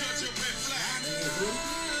won't judge your red flag.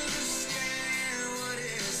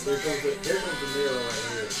 Here comes the mirror right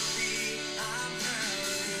here. If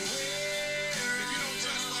you don't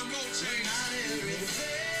judge my gold chains, I'll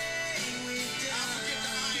forget the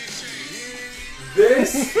iron chains.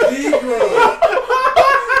 This Negro.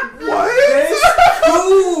 What? This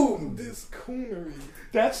coon. This coonery.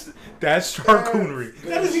 That's charcoonery.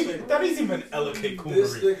 That is even elegant coonery.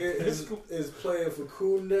 This nigga is playing for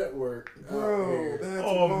Coon Network. out Bro, here. that's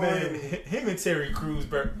Oh wild. man, him and Terry Crews,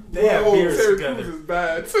 bro, they have Bro, beers Terry together. Crews is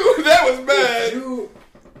bad too. That was If bad. you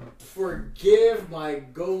forgive my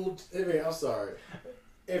gold, I'm sorry.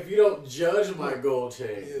 If you don't judge my gold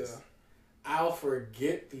chains, Yeah. I'll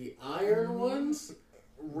forget the iron ones.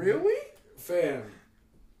 Really? Fam.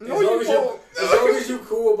 No, as, long you as, won't. as long as you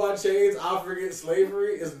cool with my chains, I'll forget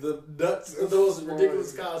slavery is the nuts, the most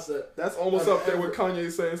ridiculous concept. That's almost I've up there ever- with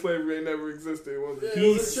Kanye saying slavery ain't never existed, was it? It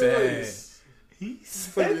He was a said- choice. He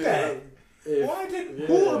said that. If- Why did yeah.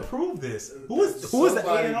 who approved this? Who was the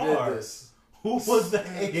Somebody A&R? did this. Who was the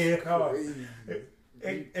A&R? Crazy.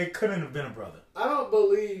 It couldn't have been a brother. I don't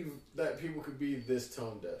believe that people could be this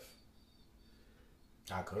tone deaf.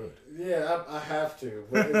 I could. Yeah, I have to,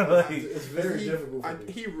 but Like, it's very difficult for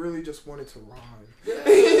me. He really just wanted to rhyme.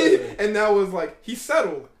 Yeah. And that was like, he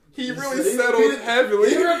settled. He really He settled repeated- heavily.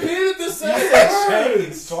 He repeated the He same said words.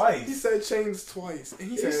 chains twice. He said chains twice.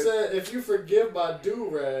 And He said, "If you forgive my do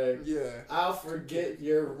rag, yeah. I'll forgive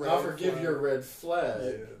your Red flag. red flag."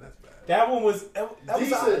 Yeah, that's bad. That one was Decent. that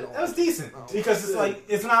was decent Oh. because it's like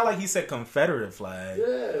it's not like he said Confederate flag. Yeah,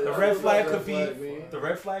 The I red know flag what could be red flag mean. the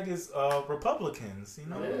red flag is Republicans. You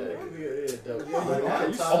know. Yeah, dope. Come on, Yeah,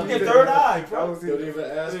 man. yeah, Open your yeah. third eye, That bro. was Don't even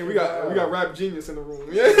ask. Hey, me we got about rap genius in the room.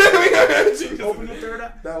 Yeah, we got rap genius. Open your third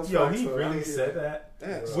eye. That was Yo, facts, he though. I really hear said that.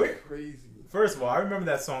 That's Where- crazy. First of all, I remember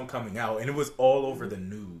that song coming out, and it was all over the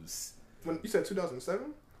news. When you said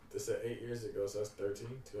 2007? This is 8 years ago, so that's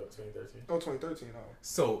 2013. Oh, 2013. Oh.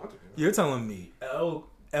 So you're telling me LL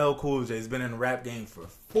Cool J's been in the rap game for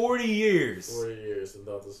 40 years 40 years and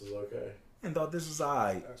thought this was okay. and thought this was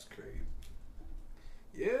alright. That's crazy.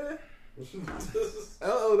 Yeah.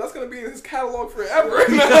 LL, that's gonna be in his catalog forever. I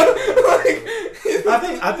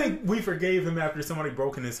think we forgave him after somebody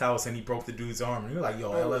broke in his house and he broke the dude's arm. And you're like,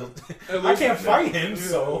 yo, LL, I can't fight him,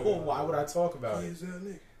 so why would I talk about it?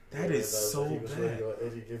 That is so bad.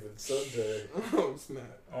 Any given Sunday. Oh snap!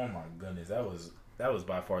 Oh my goodness, that was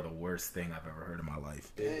by far the worst thing I've ever heard in my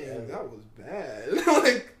life. Dang, that was bad.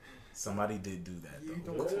 Like Somebody did do that you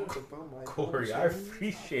though. don't talk about my Corey, I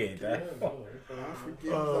appreciate Yeah, that. no, I forget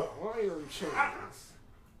the iron chains.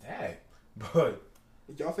 That, but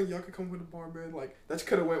Y'all think y'all could come with a bar band? Like that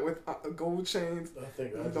could have went with gold chains. I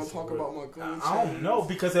think You don't talk about my gold chains. I don't know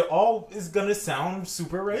because it all is gonna sound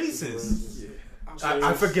super racist. Yeah.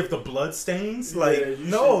 I forgive the blood stains. Yeah, Like, you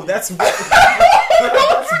no, should- that's that's bad.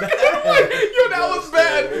 Yo, that was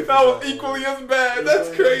bad. That was equally as bad. That's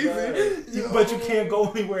crazy. Yo, But you can't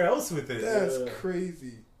go anywhere else with it. That's Yeah.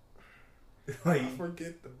 crazy. Like, I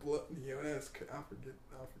forget the blood. Yo, that's I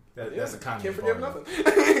forget. that's a Kanye Can't forgive bar. nothing.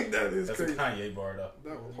 That is That's crazy. a Kanye bar, though.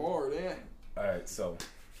 That was hard, yeah. All right, so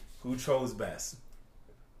who chose best?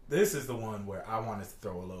 This is the one where I wanted to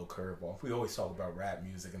throw a little curveball. We always talk about rap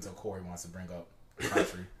music until Corey wants to bring up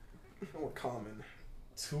country. More common.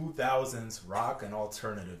 2000s rock and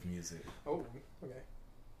alternative music. Oh, okay.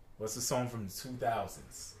 What's the song from the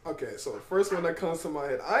 2000s? Okay, so the first one that comes to my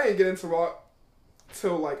head, I ain't get into rock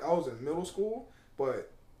till like I was in middle school,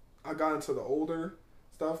 but I got into the older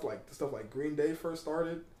stuff, like the stuff like Green Day first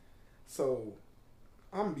started. So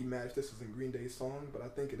I'm gonna be mad if this isn't Green Day's song, but I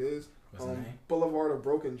think it is. What's the name? Boulevard of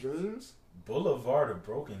Broken Dreams. Boulevard of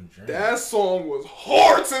Broken Dreams. That song was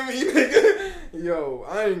hard to me, nigga. Yo,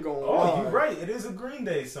 I ain't gonna lie. Oh, you're right. It is a Green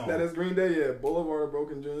Day song. That is Green Day, yeah. Boulevard of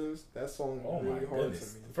Broken Dreams. That song Oh really my hard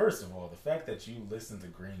goodness. to me. First of all, the fact that you listen to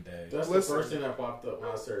Green Day. That's Listen. the first thing that popped up when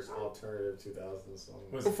I searched alternative 2000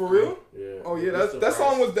 songs. Was- Oh, for real? Yeah. Oh yeah, that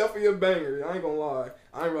song was definitely a banger. I ain't gonna lie.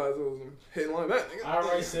 I didn't realize it was hitting like that, nigga. I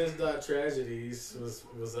Write Since Tragedies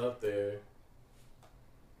was up there.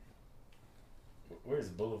 Where's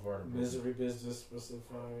Boulevard of Broken Misery Business was the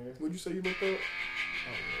fire. Would you say you looked up?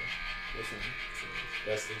 Oh yeah. Listen,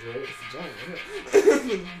 That's the joke. it's a giant.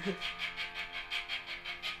 Yeah.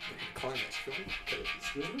 Climax. feel me?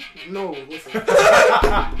 Excuse me? No, listen.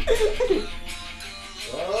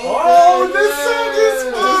 Oh, this song is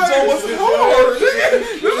This fire! song was hard.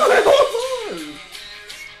 This song was hard.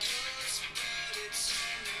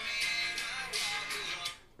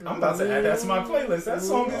 I'm about to add that to my playlist. That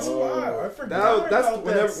song is fire. I forgot That's about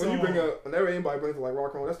whenever that when you song. bring up whenever anybody brings up like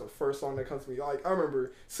rock and roll, that's the first song that comes to me. Like I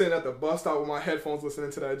remember sitting at the bus stop with my headphones listening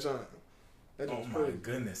to that John. That Oh was my crazy.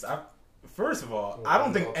 goodness! First of all, I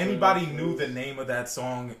don't think anybody knew the name of that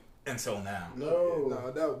song until now. No. No,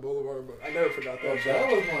 that was Boulevard, but I never forgot Oh, that. that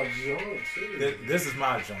was my joint too. This is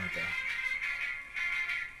my joint though.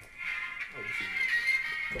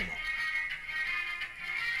 Come on.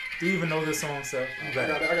 Do you even know this song, Seth? You I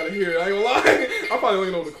better. gotta hear it. I ain't gonna lie. I probably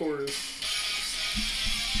only know the chorus.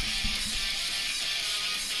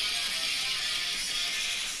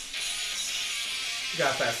 You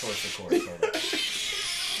gotta fast forward to the chorus. Hold on.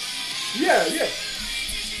 Yeah.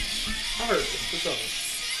 I heard this for sure.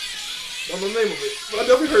 Don't know the name of it, but I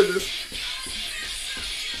definitely heard this.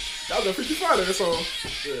 That was a Freaky Friday song.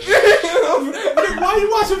 Why are you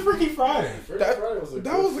watching Freaky Friday? That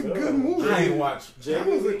was a good movie. I ain't watch.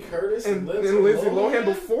 Jamie Lee Curtis And Lindsay Lindsay Lohan Lohan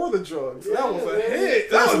before the drugs. Yeah, that was a man. hit.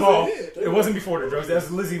 That First was of all, a hit. it wasn't before the drugs. That's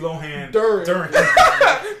Lizzie Lohan During.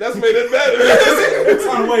 That's made it better. It's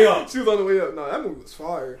on the way up. She was on the way up. No, that movie was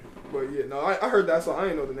fire. But yeah, no, I heard that song. I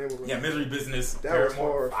didn't know the name of it. Yeah, Misery Business. That was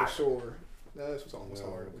Paramore, hard fire. for sure. That song was Yeah,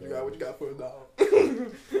 hard. yeah. What you got for a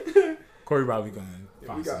dog? Corey probably gonna Yeah,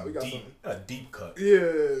 find we got a deep cut.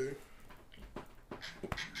 Yeah.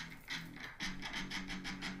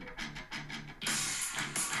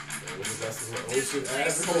 That's what Ocean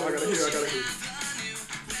Avenue. Hold on, I gotta hear.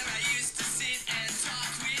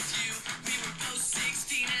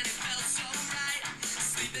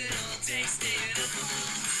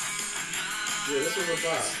 Yeah, this was a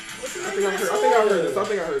vibe. I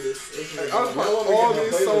think I heard this. I was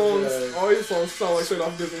playing all these songs sound like straight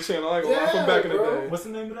off Disney Channel. I ain't gonna lie, from back in the bro. day. What's the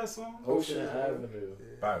name of that song? Ocean Avenue.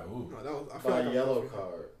 By who? No, that was, I feel By like I- Yellow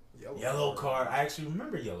Card. Yellow Card. I actually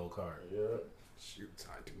remember Yellow Card. Yeah. Shoot,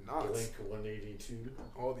 I do not. Blink 182.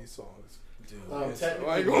 All these songs. Dude. I ain't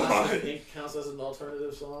Technically, gonna Monsters lie. Inc. counts as an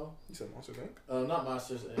alternative song. You said Monsters Inc? Not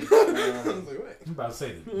Monsters I was Inc. like, wait. I'm about to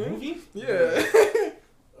say the movie. Yeah.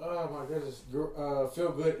 Oh my goodness.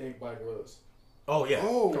 Feel Good Inc. by Gorillaz. Oh yeah.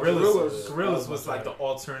 Oh, Gorillaz. Gorillaz. Gorillaz was like the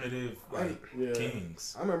alternative like Yeah.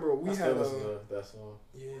 kings. I remember we I had still listen to that song.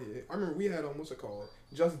 I remember we had what's it called?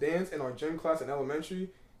 Just Dance in our gym class in elementary,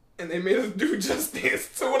 and they made us do Just Dance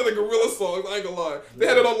to one of the Gorilla songs. I ain't gonna lie, they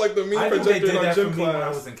had it on like the meme I think they projector did in our that for gym me when I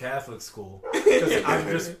class. was in Catholic school. 'Cause I'm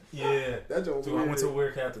just That joke was Dude, I went to a weird.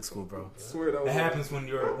 weird Catholic school, bro. I swear that was It happens when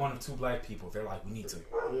you're one of two black people. They're like, we need to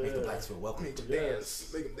make the blacks feel welcome. Make them Yes.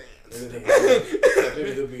 dance. Make them dance. And then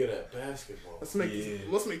maybe they'll be good at basketball. Let's make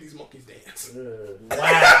these monkeys dance. Yeah.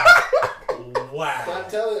 Wow. Wow. I'm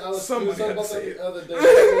telling you, I was Somebody talking had about to say that it. the other day.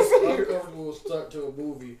 The most uncomfortable start to a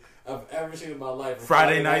movie I've ever seen in my life.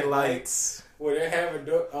 Friday Night Lights. Where they're having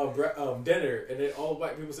dinner, and then all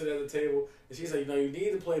white people sit at the table, and she's like, you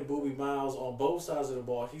need to play Boobie Miles on both sides of the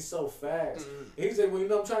ball. He's so fast. And he's like, well,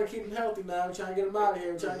 I'm trying to keep him healthy now. I'm trying to get him out of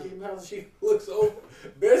here. I'm trying to keep him healthy. She looks over,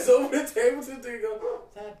 bends over the table to the thing, and goes,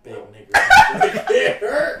 that big nigga get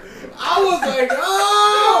hurt. I was like,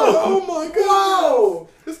 oh my god! Whoa!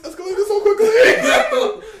 This escalated so quickly.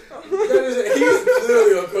 He's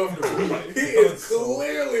clearly uncomfortable. He is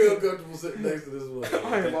clearly uncomfortable sitting next to this woman.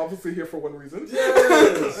 I am obviously here for one reason.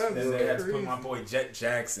 Yes. That's Then they had to put crazy. my boy Jet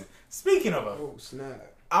Jackson. Speaking of Oh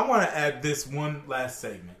snap! I want to add this one last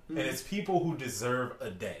segment, and it's people who deserve a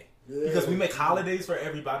day. Because we make holidays for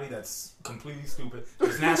everybody that's completely stupid.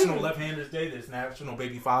 There's National Left-Handers Day. There's National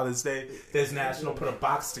Baby Father's Day. There's National Put a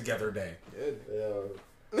Box Together Day. Yeah.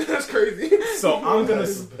 That's crazy. So I'm gonna.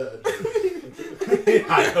 That's bad.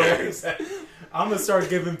 I know exactly. I'm gonna start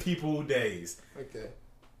giving people days. Okay.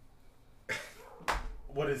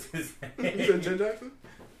 What is his You said name? Jen Jackson?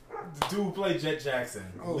 The dude who played Jet Jackson.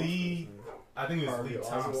 Oh. Lee. I think it was Harvey Lee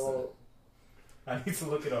Thompson. Oswald. I need to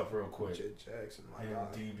look it up real quick. Jen Jackson. My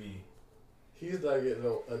God. IMDb. He's not getting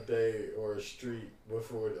a day or a street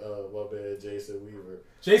before my man Jason Weaver.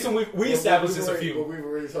 Jason Weaver, we established this a But few. we've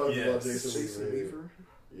already talked about Yes. Jason Weaver.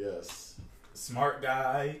 Yes. Smart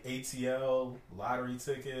guy, ATL, lottery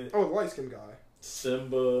ticket. Oh, the light skinned guy.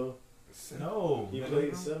 Simba. No, He nigga.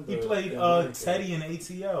 played Simba. He played in Lion King. Teddy in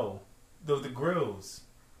ATL. The grills.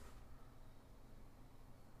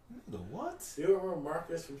 Nigga, what? You remember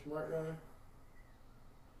Marcus from Smart Guy?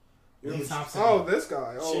 Lee Thompson. Oh, this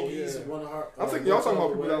guy. Oh, Chiggy's yeah. one of her. I'm thinking y'all talking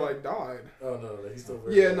about people that like died. Oh no, he's still.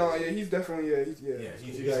 Yeah, no, yeah, he's definitely Yeah,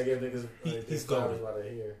 You gotta give niggas. he's flowers goated. while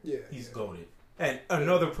they're here. yeah. He's goated. And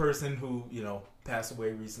another person who, passed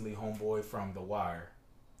away recently, homeboy from The Wire.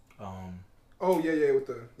 Oh yeah, with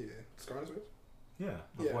the Scarlet Witch. Yeah,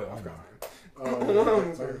 my Yeah, boy I Omar. forgot.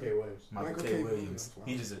 Michael K. Williams. Michael K. K. Williams. Wow.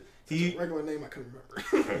 He just It's he a regular name I couldn't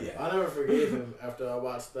remember. yeah. I never forgave him after I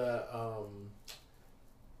watched that.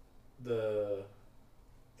 The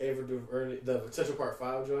Ava DuVernay, the Central Park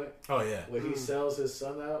 5 joint, Oh yeah. where he sells his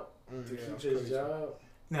son out to Yeah, keep that's his crazy. job.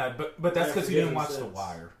 Nah, but that's I because you forgive didn't him watch The since.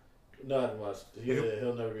 Wire. No, I didn't watch.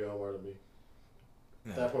 He'll never be Omar to me.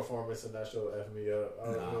 Yeah. That performance in that show effed me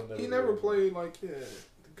up. Nah. He never played like the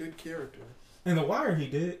good character. In The Wire, he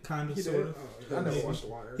did kind of He sort did. of. Oh, I never Maybe. watched The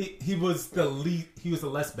Wire. He was the lead. He was the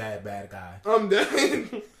less bad guy. I'm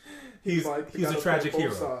dead. He's the he's guy a that tragic played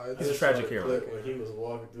hero. both sides. He's a I tragic saw the hero. clip when he was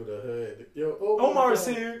walking through the hood. Yo, Omar's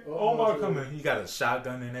coming. here. Omar Omar's here. coming. He got a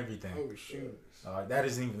shotgun and everything. Oh shoot! That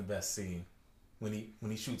isn't even the best scene. When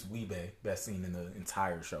he shoots Weebay, best scene in the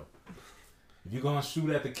entire show. If you're gonna shoot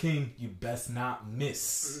at the king, you best not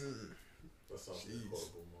miss. That sounds like a Jeez.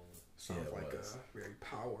 horrible moment. Sounds Yeah, it like was. a very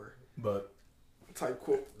power But type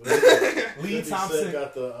quote. Lee 50 Thompson, Cent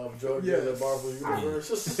got the drug Yes. dealer Marvel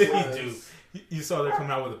Universe. he do. You saw they're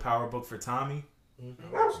coming out with a power book for Tommy. Yeah.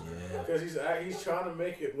 Because he's trying to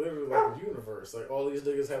make it literally like a universe. Like all these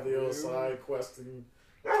niggas have their own side questing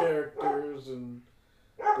characters and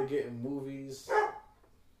they get in movies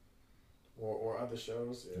or other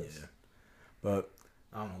shows. Yes. Yeah. But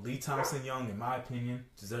I don't know. Lee Thompson Young, in my opinion,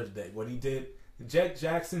 deserved that. What he did, the Jet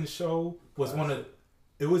Jackson show was one of.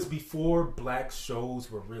 It was before black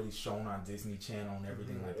shows were really shown on Disney Channel and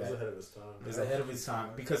everything like It was that. ahead of his time. It was ahead of his time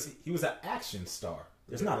because he was an action star.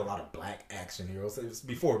 There's not a lot of black action heroes. It was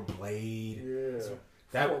before Blade. Yeah.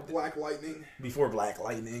 That Or Black Lightning. before Black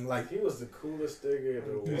Lightning. Like He was the coolest nigga in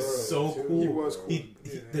the world. he was so too. cool. He was cool. He-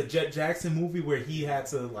 the Jet Jackson movie where he had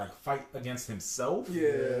to like fight against himself.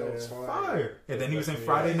 Yeah, that was fire. Fire. And then he was in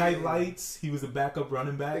Friday Night Lights. He was a backup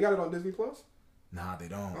running back. They got it on Disney Plus. Nah, they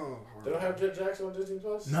don't. Oh, They don't have Jet Jackson on Disney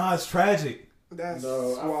Plus? Nah, it's tragic. that's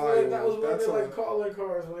No, I feel wild. like that was when that's they a, like calling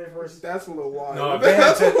cards when they first. that's a little wild. No, if they had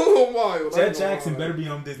that's Jet- a little wild. I Jet ain't gonna Jackson lie. better be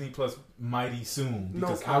on Disney Plus mighty soon No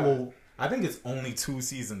because cap. I think it's only 2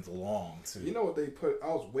 seasons long too. You know what they put? I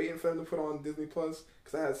was waiting for them to put on Disney Plus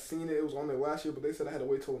because I had seen it. It was on there last year, but they said I had to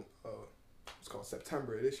wait till it's called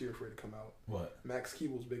September of this year for it to come out. What? Max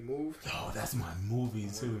Keeble's Big Move. Yo, that's my movie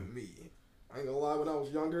too. Me. I ain't gonna lie, when I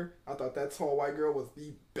was younger, I thought that tall white girl was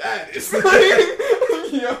the baddest.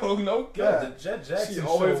 Yo, no Yo, cap. the Jet Jackson She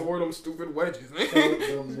always show. wore them stupid wedges, man.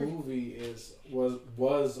 So the movie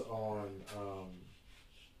was on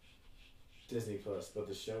Disney Plus, but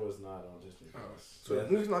the show is not on Disney Plus. So the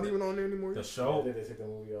movie's not even on there anymore? The I show. think they took the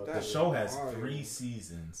movie off. The That- show has wild. 3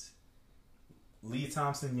 seasons. Lee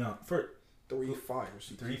Thompson Young for 3 fire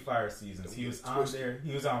seasons. 3 fire seasons. He was on there.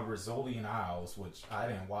 He was on Rizzoli and Isles, which I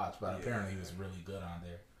didn't watch, but apparently he was really good on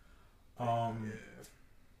there.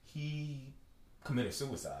 He committed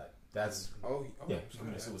suicide. That's yeah, he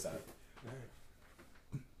committed suicide.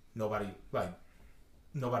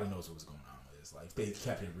 Nobody knows what was going on with this. Like they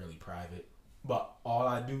kept it really private. But all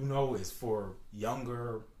I do know is for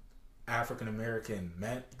younger African American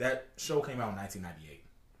men, that show came out in 1998.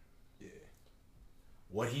 Yeah.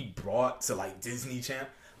 What he brought to like Disney Channel,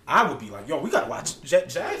 I would be like, yo, we gotta watch Jet It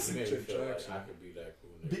Jackson. made me feel like Jackson. I could be that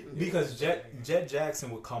cool. Because Jet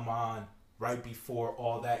Jackson would come on right before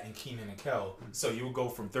all that and Keenan and Kel. So you would go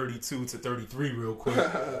from 32 to 33 real quick.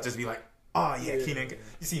 Just be like, oh yeah, Keenan. You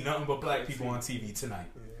see nothing but black people on TV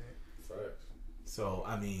tonight. Facts. So,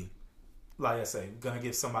 I mean, like I say, gonna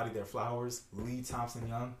give somebody their flowers. Lee Thompson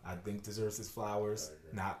Young, I think deserves his flowers.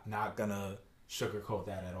 Not gonna sugarcoat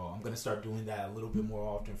that at all. I'm gonna start doing that a little bit more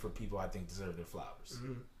often for people I think deserve their flowers.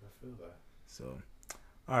 I feel that. So,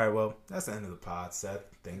 all right, well, that's the end of the pod, Seth.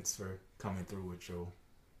 Thanks for coming through with your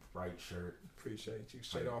bright shirt, Appreciate you.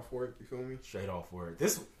 Straight off work, you feel me? straight off work.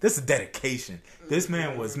 This is dedication. This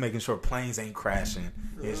man was making sure planes ain't crashing.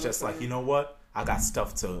 It's just like, you know what? I got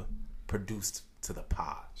stuff to produce to the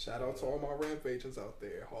pod. Shout out to all my ramp agents out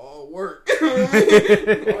there. Hard work. I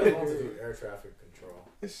always wanted to do air traffic control.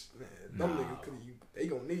 Them niggas, they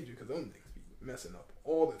gonna need you because them niggas be messing up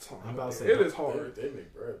all the time. I'm about to say, it is hard. They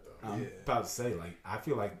make bread though. I'm about to say, like, I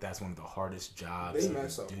feel like that's one of the hardest jobs They you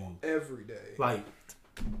mess can up do. every day. Like,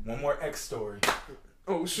 one more X story.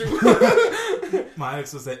 Oh shoot! My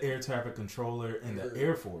ex was an air traffic controller in the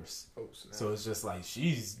Air Force. Oh snap! So it's just like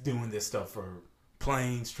she's doing this stuff for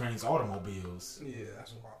planes, trains, automobiles. Yeah,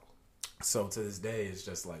 that's wild. So to this day, it's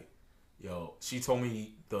just like, yo, she told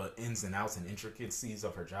me the ins and outs and intricacies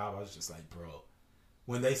of her job. I was just like, bro,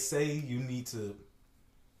 when they say you need to,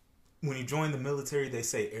 when you join the military, they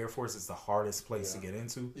say Air Force is the hardest place to get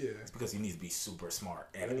into. Yeah. It's because you need to be super smart.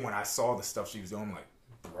 And when I saw the stuff she was doing, I'm like,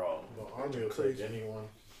 bro. The Army will take anyone.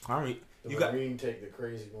 Army, The you got, Marine take the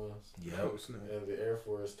crazy ones. yeah, Oh snap! And the Air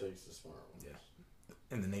Force takes the smart ones. yeah.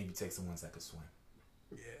 And the Navy takes the ones that could swim.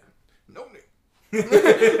 Yeah. No nigga.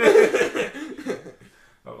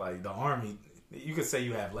 But like the Army, you could say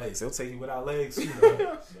you have legs. They'll take you without legs. You know.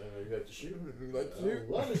 So, you got to shoot. You like to I shoot?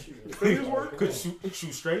 love to shoot. Fingers work? Could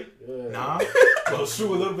shoot straight? Yeah. Nah. Well, shoot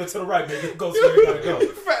a little bit to the right. Maybe it goes where you gotta go.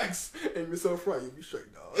 Facts. Aim yourself right, you'll be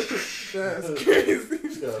straight, dog. That's crazy.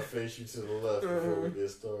 Just gotta face you to the left before we get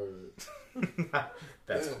started.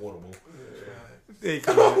 That's horrible.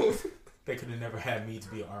 Yeah. They could have never had me to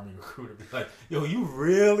be an Army recruiter. Be like, yo, you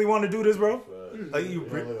really want to do this, bro? But Like you, you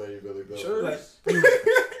don't look like you really go. Sure. like,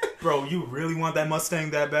 bro, you really want that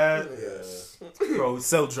Mustang that bad, Yes. bro?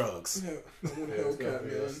 Sell drugs. Yeah. I'm Yeah, a it's gonna Hellcat, be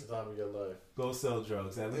man. that's the time of your life. Go sell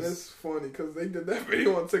drugs. At And least it's funny because they did that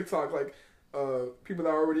video on TikTok. Like, people that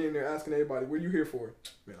are already in there asking everybody, "What are you here for?"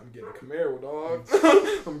 Man, I'm getting a Camaro, dog.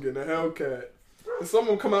 I'm getting a Hellcat. And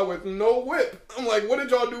someone come out with no whip. I'm like, what did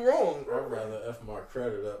y'all do wrong? I'd rather F my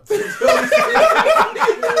credit up.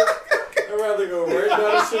 I'd rather go right down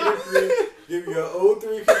the Sugar Creek, give you an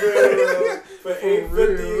 03 Camaro for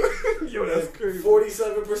 $850. Yo, that's crazy.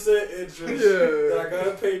 47% interest. Yeah. That I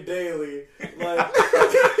gotta pay daily. Like,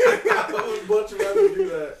 I would much rather do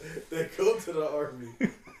that than go to the Army.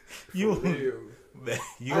 you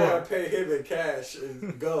I are. gotta pay him in cash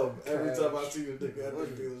and gum every time I see the nigga at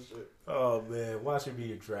the dealership. Oh man, watch it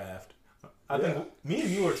be a draft. I Yeah. think me and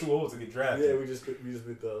you are too old to get drafted. Yeah, we just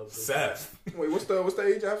beat the Seth, Wait, what's the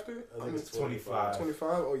age after? I think it's 25. 25.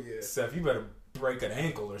 Oh yeah. Seth, you better break an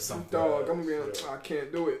ankle or something. Dog, I'm gonna be. Yeah. I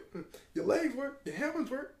can't do it. Your legs work. Your hands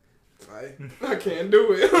work. I can't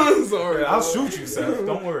do it. I'm sorry. Yeah, I'll dog. shoot you, Seth.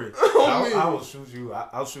 Don't worry. Oh, I will shoot you.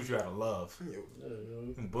 I'll shoot you out of love. Yo,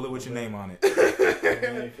 Bullet with your name on it.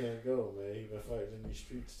 Man can't go, man. He been fighting in these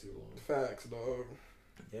streets too long. facts, dog.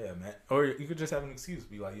 Yeah, man. Or you could just have an excuse.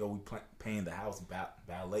 Be like, yo, we paying the house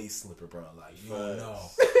ballet slipper, bro. Like, you don't know.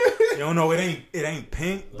 You don't know. It ain't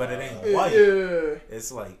pink, but it ain't white. Yeah.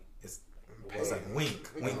 It's like like wink,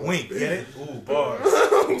 wink. Get it? Ooh, bars.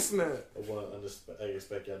 Oh snap. I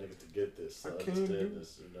expect y'all niggas to get this. So I I can't understand do-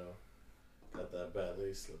 this, you know. Got that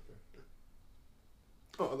ballet slipper.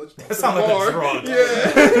 Oh, let's That sound like a drug.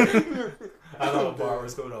 Yeah. I know a bar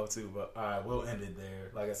was going on too, but all right, we'll end it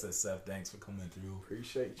there. Like I said, Seth, thanks for coming through.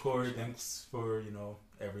 Appreciate you. Corey, thanks for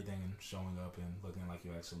everything and showing up and looking like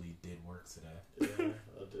you actually did work today. Yeah,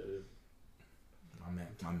 I did.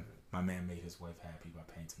 My man made his wife happy by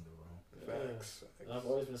painting the room. Facts. Yeah. I've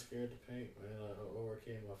always been scared to paint, man. I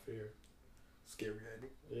overcame my fear. Scary,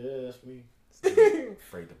 Eddie. Yeah, that's me.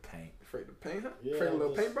 Afraid to paint. Afraid to paint, huh? Yeah, Afraid of a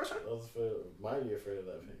little just- paintbrush, huh? I was mighty afraid of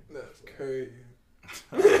that paint. That's crazy.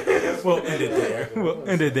 We'll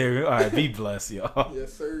end it there. All right, be blessed, y'all.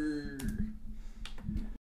 Yes, sir.